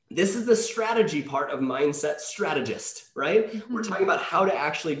this is the strategy part of Mindset Strategist, right? Mm-hmm. We're talking about how to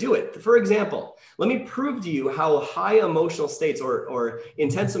actually do it. For example, let me prove to you how high emotional states or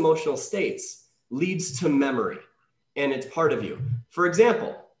intense emotional states leads to memory, and it's part of you. For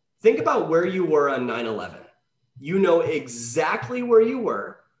example, think about where you were on 9/11. You know exactly where you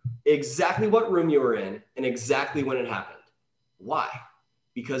were, exactly what room you were in, and exactly when it happened. Why?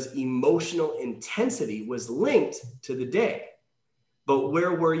 Because emotional intensity was linked to the day. But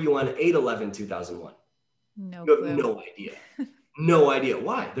where were you on 8/11/2001? No You have clue. no idea. No idea.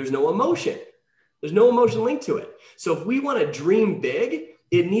 Why? There's no emotion. There's no emotion linked to it. So if we want to dream big,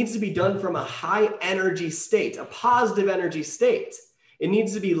 it needs to be done from a high energy state, a positive energy state. It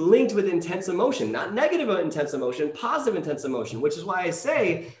needs to be linked with intense emotion, not negative intense emotion, positive intense emotion, which is why I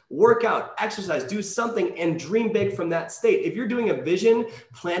say work out, exercise, do something and dream big from that state. If you're doing a vision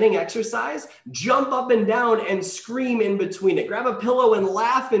planning exercise, jump up and down and scream in between it. Grab a pillow and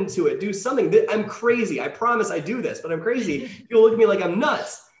laugh into it. Do something. I'm crazy. I promise I do this, but I'm crazy. People look at me like I'm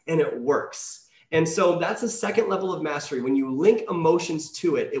nuts, and it works. And so that's a second level of mastery. When you link emotions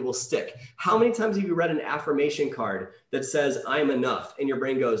to it, it will stick. How many times have you read an affirmation card that says, I'm enough? And your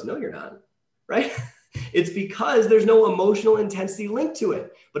brain goes, no, you're not, right? It's because there's no emotional intensity linked to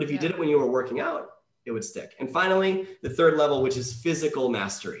it. But if you did it when you were working out, it would stick. And finally, the third level, which is physical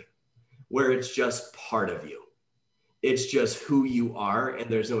mastery, where it's just part of you. It's just who you are, and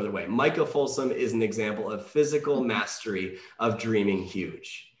there's no other way. Micah Folsom is an example of physical mastery of dreaming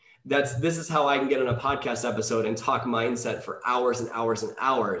huge. This is how I can get on a podcast episode and talk mindset for hours and hours and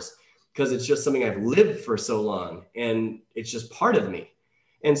hours, because it's just something I've lived for so long and it's just part of me.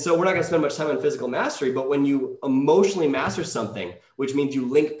 And so we're not going to spend much time on physical mastery, but when you emotionally master something, which means you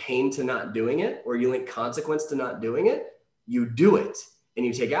link pain to not doing it, or you link consequence to not doing it, you do it and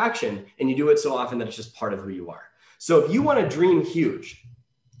you take action, and you do it so often that it's just part of who you are. So if you want to dream huge,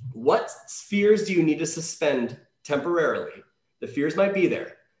 what fears do you need to suspend temporarily? The fears might be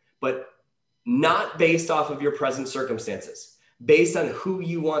there, but not based off of your present circumstances, based on who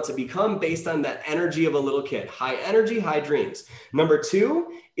you want to become, based on that energy of a little kid. High energy, high dreams. Number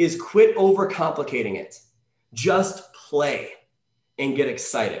 2 is quit overcomplicating it. Just play and get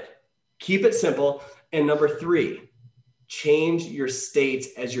excited. Keep it simple. And number 3, Change your state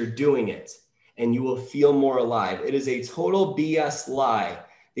as you're doing it, and you will feel more alive. It is a total BS lie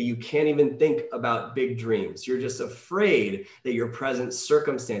that you can't even think about big dreams. You're just afraid that your present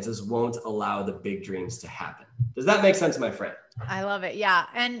circumstances won't allow the big dreams to happen. Does that make sense, my friend? I love it. Yeah.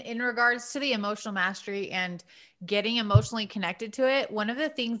 And in regards to the emotional mastery and getting emotionally connected to it, one of the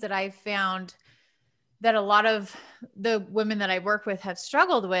things that I've found that a lot of the women that I work with have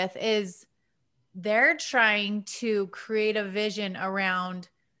struggled with is they're trying to create a vision around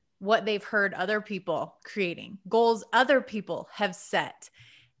what they've heard other people creating, goals other people have set,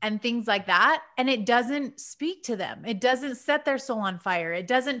 and things like that. And it doesn't speak to them. It doesn't set their soul on fire. It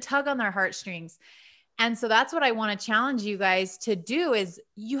doesn't tug on their heartstrings. And so that's what I want to challenge you guys to do is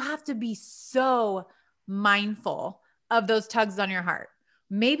you have to be so mindful of those tugs on your heart.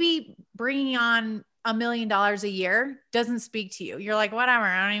 Maybe bringing on $1 million a year doesn't speak to you. You're like, whatever,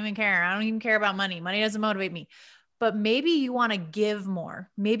 I don't even care. I don't even care about money. Money doesn't motivate me. But maybe you want to give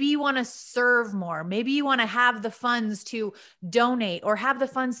more. Maybe you want to serve more. Maybe you want to have the funds to donate or have the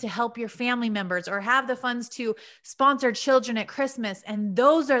funds to help your family members or have the funds to sponsor children at Christmas. And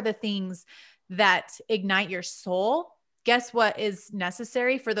those are the things that ignite your soul. Guess what is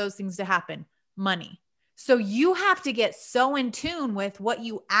necessary for those things to happen? Money. So you have to get so in tune with what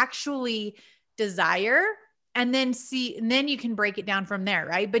you actually desire and then you can break it down from there,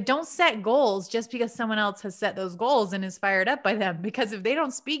 right? But don't set goals just because someone else has set those goals and is fired up by them, because if they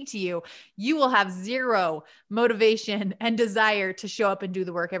don't speak to you, you will have zero motivation and desire to show up and do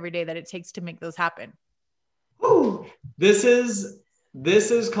the work every day that it takes to make those happen. Ooh, this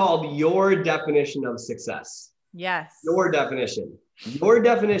is called your definition of success. Yes. Your definition. Your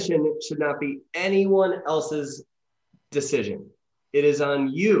definition should not be anyone else's decision. It is on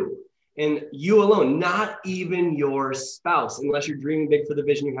you. And you alone, not even your spouse, unless you're dreaming big for the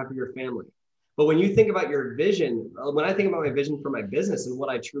vision you have for your family. But when you think about your vision, when I think about my vision for my business and what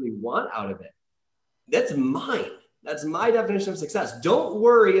I truly want out of it, that's mine. That's my definition of success. Don't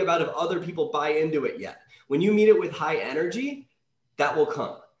worry about if other people buy into it yet. When you meet it with high energy, that will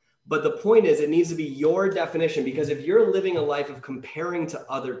come. But the point is, it needs to be your definition, because if you're living a life of comparing to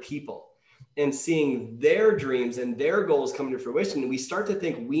other people and seeing their dreams and their goals come to fruition, we start to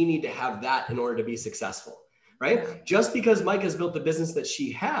think we need to have that in order to be successful, right? Just because Mike has built the business that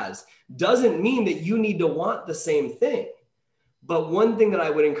she has doesn't mean that you need to want the same thing. But one thing that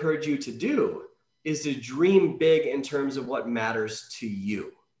I would encourage you to do is to dream big in terms of what matters to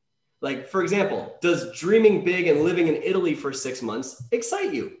you. Like, for example, does dreaming big and living in Italy for 6 months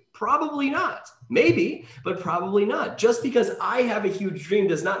excite you? Probably not. Maybe, but probably not. Just because I have a huge dream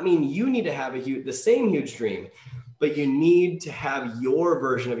does not mean you need to have the same huge dream, but you need to have your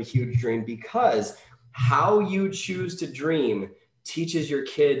version of a huge dream, because how you choose to dream teaches your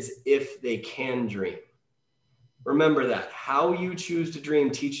kids if they can dream. Remember that. How you choose to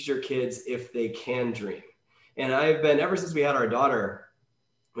dream teaches your kids if they can dream. And I've been, ever since we had our daughter,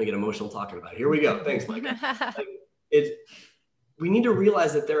 we get emotional talking about it. Here we go. Thanks, Mike. We need to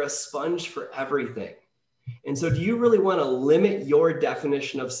realize that they're a sponge for everything. And so do you really want to limit your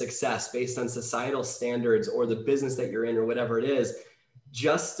definition of success based on societal standards or the business that you're in or whatever it is,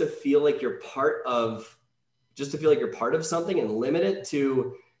 just to feel like you're part of something and limit it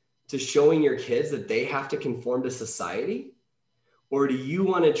to showing your kids that they have to conform to society? Or do you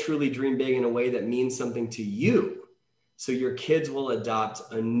want to truly dream big in a way that means something to you, so your kids will adopt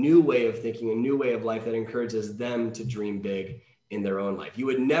a new way of thinking, a new way of life that encourages them to dream big in their own life? You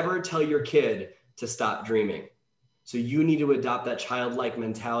would never tell your kid to stop dreaming. So you need to adopt that childlike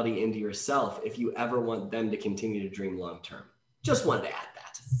mentality into yourself if you ever want them to continue to dream long-term. Just wanted to add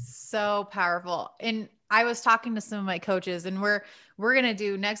that. So powerful. And I was talking to some of my coaches, and we're going to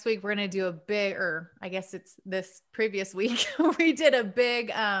do next week, we're going to do a big, or I guess it's this previous week, we did a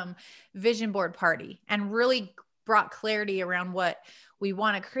big vision board party and really brought clarity around what we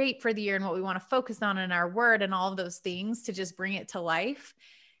want to create for the year and what we want to focus on in our word and all of those things to just bring it to life.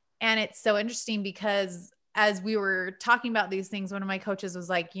 And it's so interesting because as we were talking about these things, one of my coaches was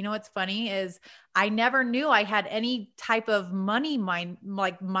like, you know, what's funny is I never knew I had any type of money mind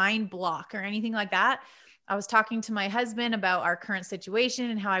block or anything like that. I was talking to my husband about our current situation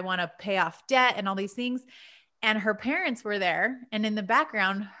and how I want to pay off debt and all these things. And her parents were there. And in the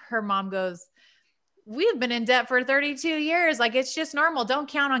background, her mom goes, we've been in debt for 32 years. Like, it's just normal. Don't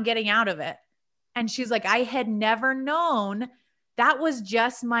count on getting out of it. And she's like, I had never known that was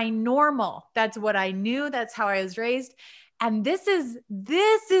just my normal. That's what I knew. That's how I was raised. And this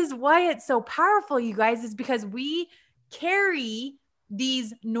is why it's so powerful, you guys, is because we carry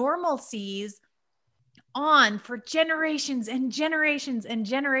these normalcies on for generations and generations and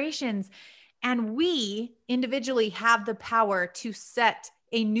generations. And we individually have the power to set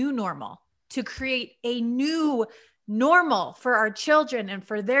a new normal, to create a new normal for our children and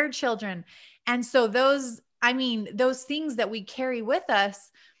for their children. And so those things that we carry with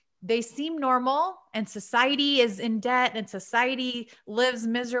us, they seem normal, and society is in debt and society lives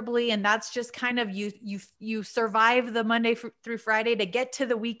miserably. And that's just kind of you survive the Monday through Friday to get to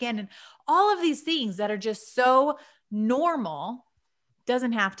the weekend, and all of these things that are just so normal.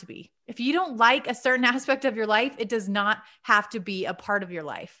 Doesn't have to be. If you don't like a certain aspect of your life, it does not have to be a part of your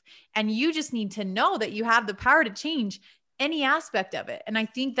life. And you just need to know that you have the power to change any aspect of it. And I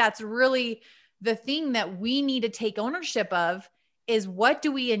think that's really the thing that we need to take ownership of, is what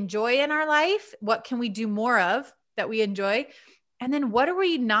do we enjoy in our life? What can we do more of that we enjoy? And then what are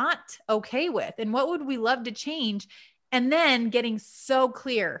we not okay with? And what would we love to change? And then getting so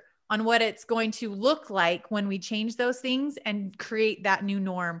clear on what it's going to look like when we change those things and create that new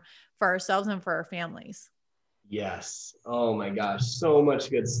norm for ourselves and for our families. Yes. Oh my gosh. So much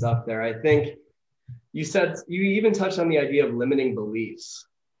good stuff there. I think you even touched on the idea of limiting beliefs,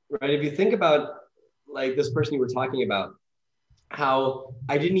 right? If you think about like this person you were talking about, how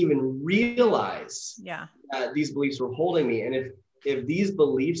I didn't even realize that these beliefs were holding me. And if these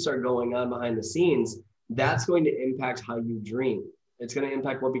beliefs are going on behind the scenes, that's going to impact how you dream. It's going to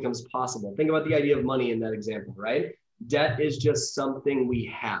impact what becomes possible. Think about the idea of money in that example, right? Debt is just something we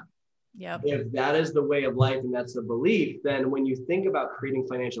have. Yep. If that is the way of life and that's the belief, then when you think about creating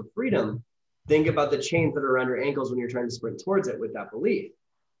financial freedom, think about the chains that are around your ankles when you're trying to sprint towards it with that belief.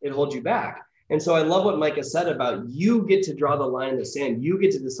 It holds you back. And so I love what Micah said about you get to draw the line in the sand. You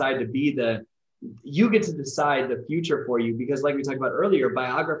get to decide you get to decide the future for you, because like we talked about earlier,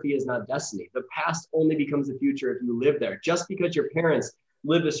 biography is not destiny. The past only becomes the future if you live there. Just because your parents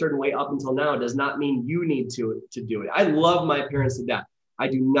lived a certain way up until now does not mean you need to do it. I love my parents to death. I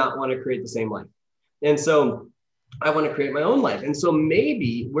do not want to create the same life. And so I want to create my own life. And so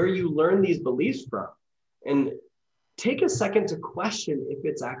maybe where you learn these beliefs from, and take a second to question if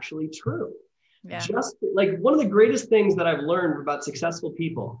it's actually true. Yeah. Just like one of the greatest things that I've learned about successful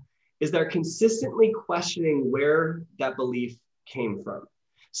people is they're consistently questioning where that belief came from.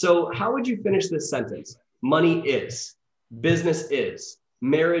 So how would you finish this sentence? Money is, business is,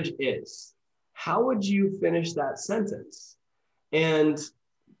 marriage is. How would you finish that sentence? And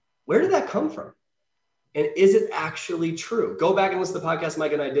where did that come from? And is it actually true? Go back and listen to the podcast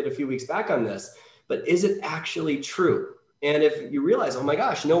Mike and I did a few weeks back on this, but is it actually true? And if you realize, oh my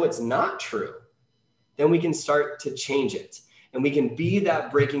gosh, no, it's not true, then we can start to change it. And we can be that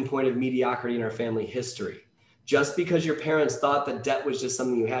breaking point of mediocrity in our family history. Just because your parents thought that debt was just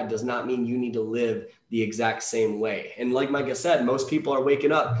something you had does not mean you need to live the exact same way. And like Micah said, most people are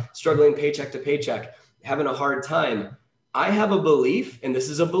waking up, struggling paycheck to paycheck, having a hard time. I have a belief, and this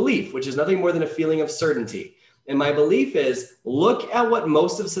is a belief, which is nothing more than a feeling of certainty. And my belief is, look at what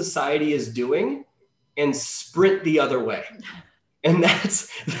most of society is doing and sprint the other way. And that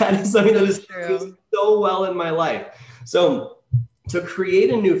is something that is so well in my life. So to create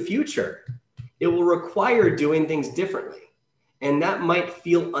a new future, it will require doing things differently. And that might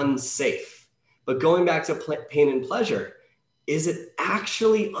feel unsafe. But going back to pain and pleasure, is it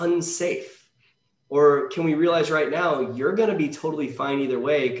actually unsafe? Or can we realize right now, you're going to be totally fine either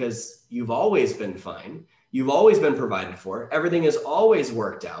way, because you've always been fine. You've always been provided for. Everything has always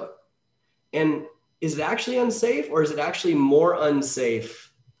worked out. And is it actually unsafe, or is it actually more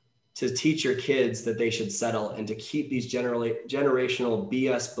unsafe to teach your kids that they should settle and to keep these generational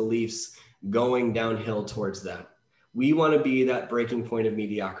BS beliefs going downhill towards them? We want to be that breaking point of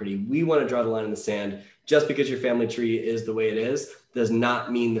mediocrity. We want to draw the line in the sand. Just because your family tree is the way it is does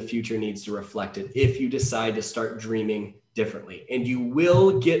not mean the future needs to reflect it if you decide to start dreaming differently. And you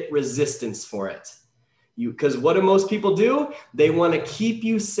will get resistance for it. Because what do most people do? They want to keep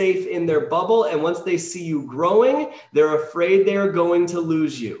you safe in their bubble. And once they see you growing, they're afraid they're going to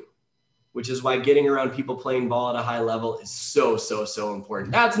lose you, which is why getting around people playing ball at a high level is so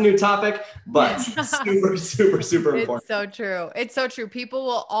important. That's a new topic, but super important. It's so true. It's so true. People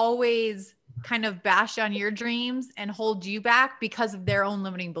will always kind of bash on your dreams and hold you back because of their own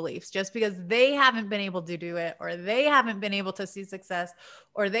limiting beliefs, just because they haven't been able to do it, or they haven't been able to see success,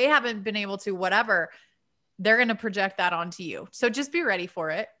 or they haven't been able to whatever. They're going to project that onto you. So just be ready for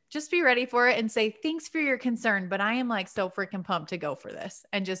it. Just be ready for it and say, thanks for your concern, but I am like so freaking pumped to go for this,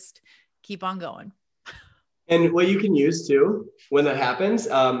 and just keep on going. And what you can use too, when that happens,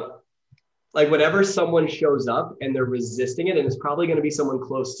 like whenever someone shows up and they're resisting it, and it's probably going to be someone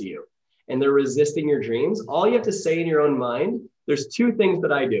close to you, and they're resisting your dreams, all you have to say in your own mind, there's two things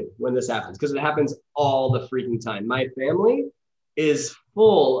that I do when this happens, because it happens all the freaking time. My family is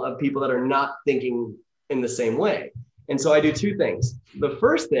full of people that are not thinking in the same way. And so I do two things. The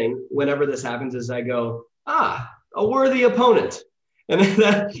first thing, whenever this happens, is I go, a worthy opponent. And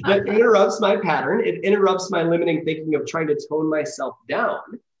that interrupts my pattern. It interrupts my limiting thinking of trying to tone myself down.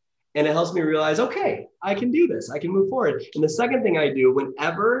 And it helps me realize, okay, I can do this. I can move forward. And the second thing I do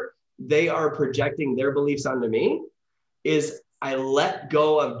whenever they are projecting their beliefs onto me is I let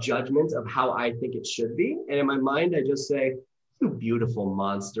go of judgment of how I think it should be. And in my mind, I just say, you beautiful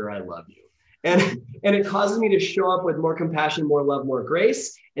monster, I love you. And it causes me to show up with more compassion, more love, more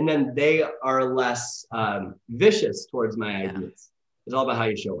grace. And then they are less vicious towards my ideas. It's all about how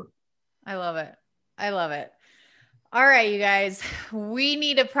you show up. I love it. I love it. All right, you guys, we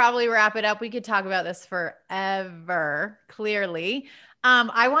need to probably wrap it up. We could talk about this forever, clearly.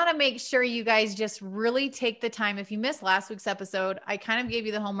 I want to make sure you guys just really take the time. If you missed last week's episode, I kind of gave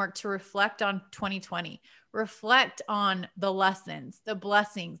you the homework to reflect on 2020, reflect on the lessons, the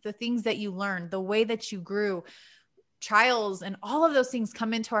blessings, the things that you learned, the way that you grew. Trials and all of those things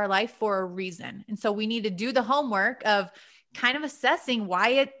come into our life for a reason. And so we need to do the homework of kind of assessing why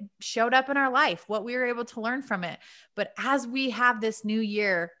it showed up in our life, what we were able to learn from it. But as we have this new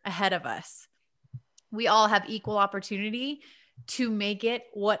year ahead of us, we all have equal opportunity to make it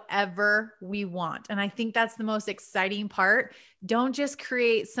whatever we want. And I think that's the most exciting part. Don't just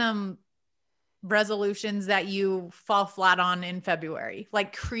create some resolutions that you fall flat on in February.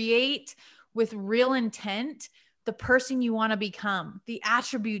 Like, create with real intent the person you want to become, the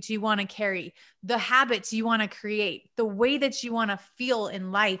attributes you want to carry, the habits you want to create, the way that you want to feel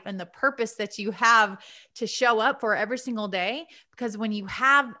in life, and the purpose that you have to show up for every single day. Because when you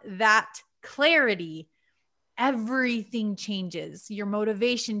have that clarity, everything changes. Your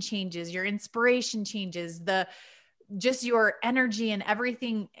motivation changes, your inspiration changes, just your energy and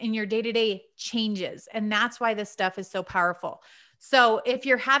everything in your day-to-day changes. And that's why this stuff is so powerful. So if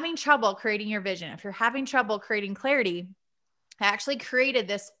you're having trouble creating your vision, if you're having trouble creating clarity, I actually created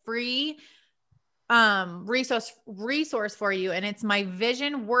this free resource for you. And it's my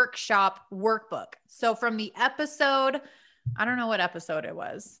Vision Workshop workbook. So from the episode, I don't know what episode it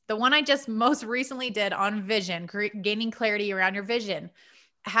was, the one I just most recently did on vision, gaining clarity around your vision,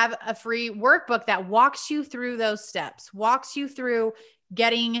 I have a free workbook that walks you through those steps, walks you through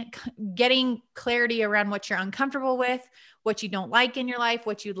getting clarity around what you're uncomfortable with, what you don't like in your life,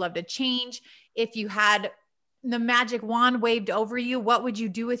 what you'd love to change. If you had the magic wand waved over you, what would you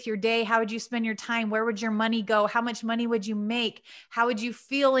do with your day? How would you spend your time? Where would your money go? How much money would you make? How would you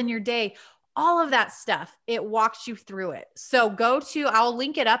feel in your day? All of that stuff, it walks you through it. So I'll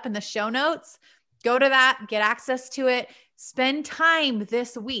link it up in the show notes. Go to that, get access to it, spend time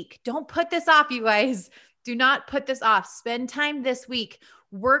this week. Don't put this off, you guys. Do not put this off. Spend time this week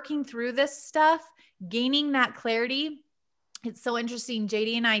working through this stuff, gaining that clarity. It's so interesting.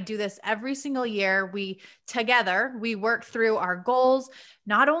 JD and I do this every single year. We work through our goals,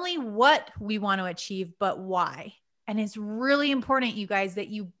 not only what we want to achieve, but why. And it's really important, you guys, that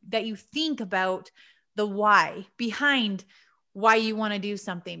you think about the why behind why you want to do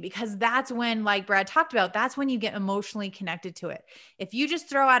something, because that's when, like Brad talked about, that's when you get emotionally connected to it. If you just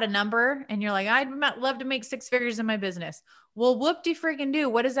throw out a number and you're like, I'd love to make 6 figures in my business. Well, whoop-de-freaking do.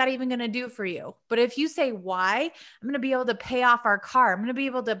 What is that even going to do for you? But if you say, why? I'm going to be able to pay off our car. I'm going to be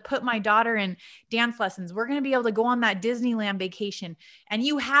able to put my daughter in dance lessons. We're going to be able to go on that Disneyland vacation. And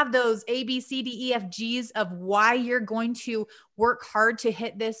you have those A, B, C, D, E, F, Gs of why you're going to work hard to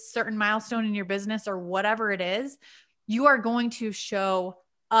hit this certain milestone in your business or whatever it is. You are going to show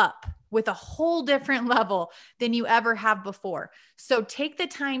up with a whole different level than you ever have before. So take the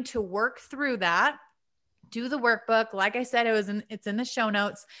time to work through that. Do the workbook. Like I said, it's in the show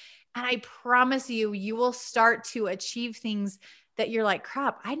notes. And I promise you, you will start to achieve things that you're like,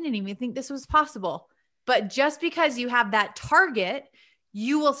 crap, I didn't even think this was possible. But just because you have that target,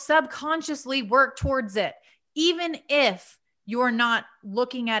 you will subconsciously work towards it, even if you're not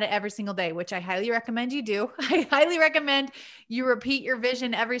looking at it every single day, which I highly recommend you do. I highly recommend you repeat your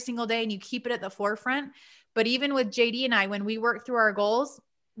vision every single day and you keep it at the forefront. But even with JD and I, when we work through our goals,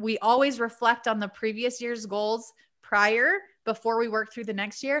 we always reflect on the previous year's goals before we work through the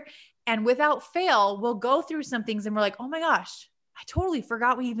next year. And without fail, we'll go through some things and we're like, oh my gosh, I totally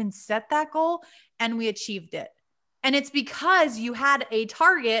forgot we even set that goal and we achieved it. And it's because you had a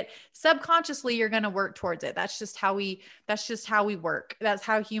target. Subconsciously, you're going to work towards it. That's just how we work. That's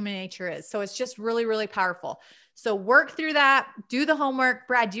how human nature is. So it's just really, really powerful. So work through that, do the homework.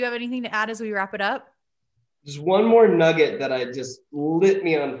 Brad, do you have anything to add as we wrap it up? Just one more nugget that I just lit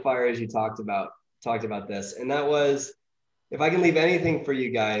me on fire as you talked about this. And that was, if I can leave anything for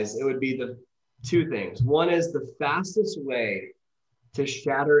you guys, it would be the two things. One is the fastest way to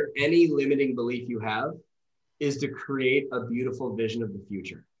shatter any limiting belief you have is to create a beautiful vision of the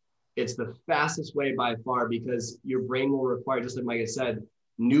future. It's the fastest way by far, because your brain will require, just like Micah said,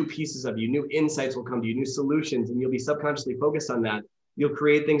 new pieces of you, new insights will come to you, new solutions, and you'll be subconsciously focused on that. You'll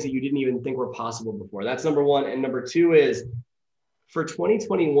create things that you didn't even think were possible before. That's number one. And number two is, for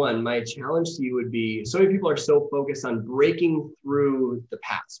 2021, my challenge to you would be, so many people are so focused on breaking through the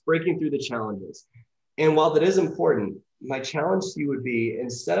past, breaking through the challenges. And while that is important, my challenge to you would be,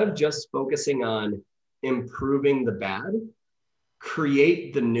 instead of just focusing on improving the bad,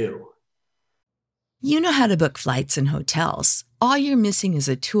 create the new. You know how to book flights and hotels. All you're missing is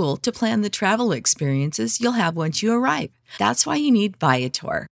a tool to plan the travel experiences you'll have once you arrive. That's why you need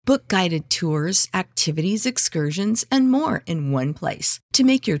Viator. Book guided tours, activities, excursions, and more in one place to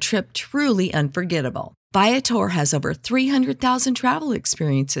make your trip truly unforgettable. Viator has over 300,000 travel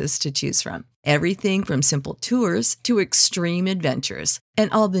experiences to choose from. Everything from simple tours to extreme adventures and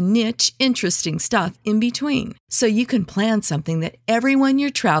all the niche, interesting stuff in between. So you can plan something that everyone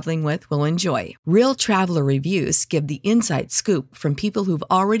you're traveling with will enjoy. Real traveler reviews give the inside scoop from people who've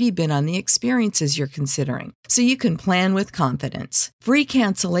already been on the experiences you're considering. So you can plan with confidence. Free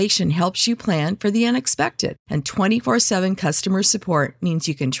cancellation helps you plan for the unexpected. And 24/7 customer support means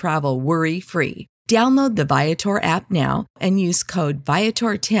you can travel worry-free. Download the Viator app now and use code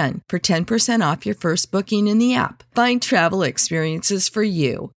Viator10 for 10% off your first booking in the app. Find travel experiences for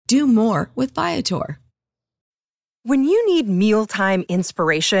you. Do more with Viator. When you need mealtime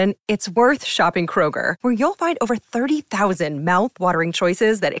inspiration, it's worth shopping Kroger, where you'll find over 30,000 mouth-watering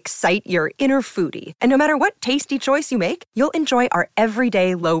choices that excite your inner foodie. And no matter what tasty choice you make, you'll enjoy our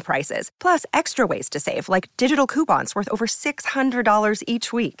everyday low prices, plus extra ways to save, like digital coupons worth over $600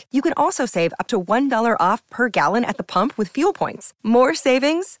 each week. You can also save up to $1 off per gallon at the pump with fuel points. More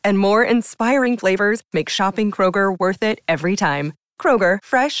savings and more inspiring flavors make shopping Kroger worth it every time. Kroger,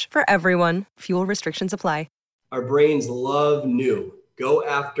 fresh for everyone. Fuel restrictions apply. Our brains love new. Go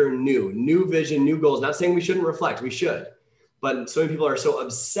after new vision, new goals. Not saying we shouldn't reflect, we should. But so many people are so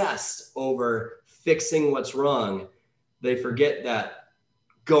obsessed over fixing what's wrong, they forget that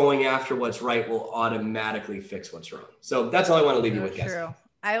going after what's right will automatically fix what's wrong. So that's all I want to leave you with, guys. True.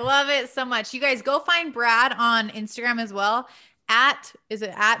 I love it so much. You guys go find Brad on Instagram as well. Is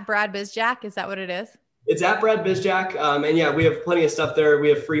it at Brad Bizjack? Is that what it is? It's at Brad Bizjack. And yeah, we have plenty of stuff there. We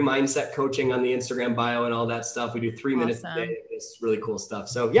have free mindset coaching on the Instagram bio and all that stuff. We do 3 minutes a day. It's really cool stuff.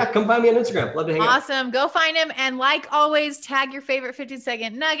 So yeah, come find me on Instagram. Love to hang out. Awesome. Go find him. And like always, tag your favorite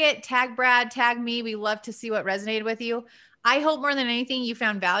 15-second nugget, tag Brad, tag me. We love to see what resonated with you. I hope more than anything, you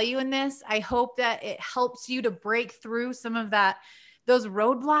found value in this. I hope that it helps you to break through some of those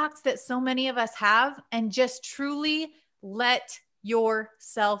roadblocks that so many of us have, and just truly let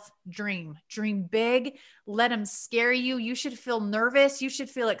yourself dream big. Let them scare you. You should feel nervous. You should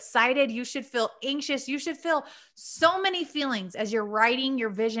feel excited. You should feel anxious. You should feel so many feelings as you're writing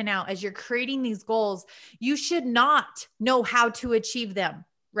your vision out, as you're creating these goals. You should not know how to achieve them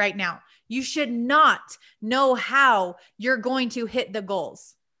right now. You should not know how you're going to hit the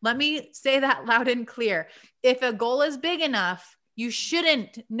goals. Let me say that loud and clear. If a goal is big enough, you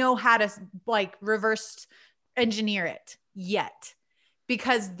shouldn't know how to reverse engineer it yet,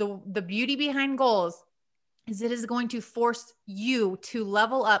 because the beauty behind goals is it is going to force you to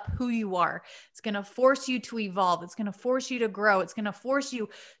level up who you are. It's going to force you to evolve. It's going to force you to grow. It's going to force you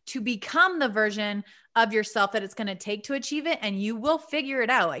to become the version of yourself that it's going to take to achieve it. And you will figure it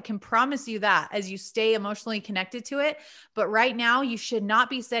out. I can promise you that, as you stay emotionally connected to it. But right now, you should not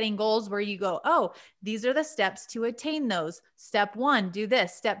be setting goals where you go, oh, these are the steps to attain those. Step 1, do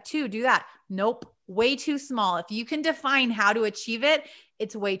this. Step 2, do that. Nope. Way too small. If you can define how to achieve it,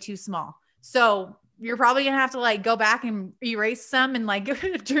 it's way too small. So you're probably going to have to go back and erase some and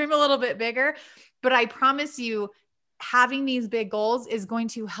dream a little bit bigger. But I promise you, having these big goals is going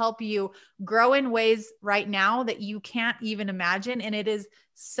to help you grow in ways right now that you can't even imagine. And it is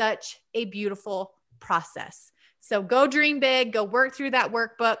such a beautiful process. So go dream big, go work through that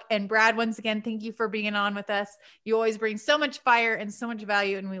workbook. And Brad, once again, thank you for being on with us. You always bring so much fire and so much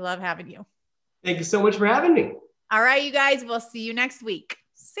value, and we love having you. Thank you so much for having me. All right, you guys, we'll see you next week.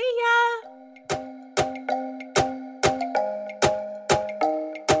 See ya.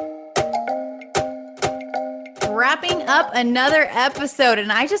 Wrapping up another episode,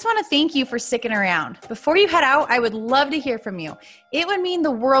 and I just want to thank you for sticking around. Before you head out, I would love to hear from you. It would mean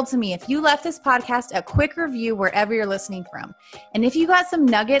the world to me if you left this podcast a quick review wherever you're listening from. And if you got some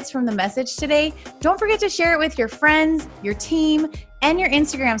nuggets from the message today, don't forget to share it with your friends, your team, and your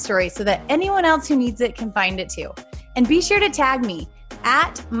Instagram story so that anyone else who needs it can find it too. And be sure to tag me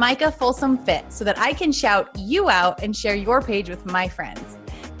at Micah Folsom Fit so that I can shout you out and share your page with my friends.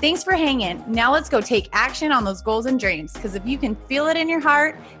 Thanks for hanging. Now let's go take action on those goals and dreams, because if you can feel it in your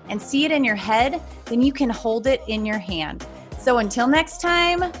heart and see it in your head, then you can hold it in your hand. So until next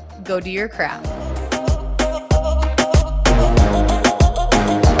time, go do your crap.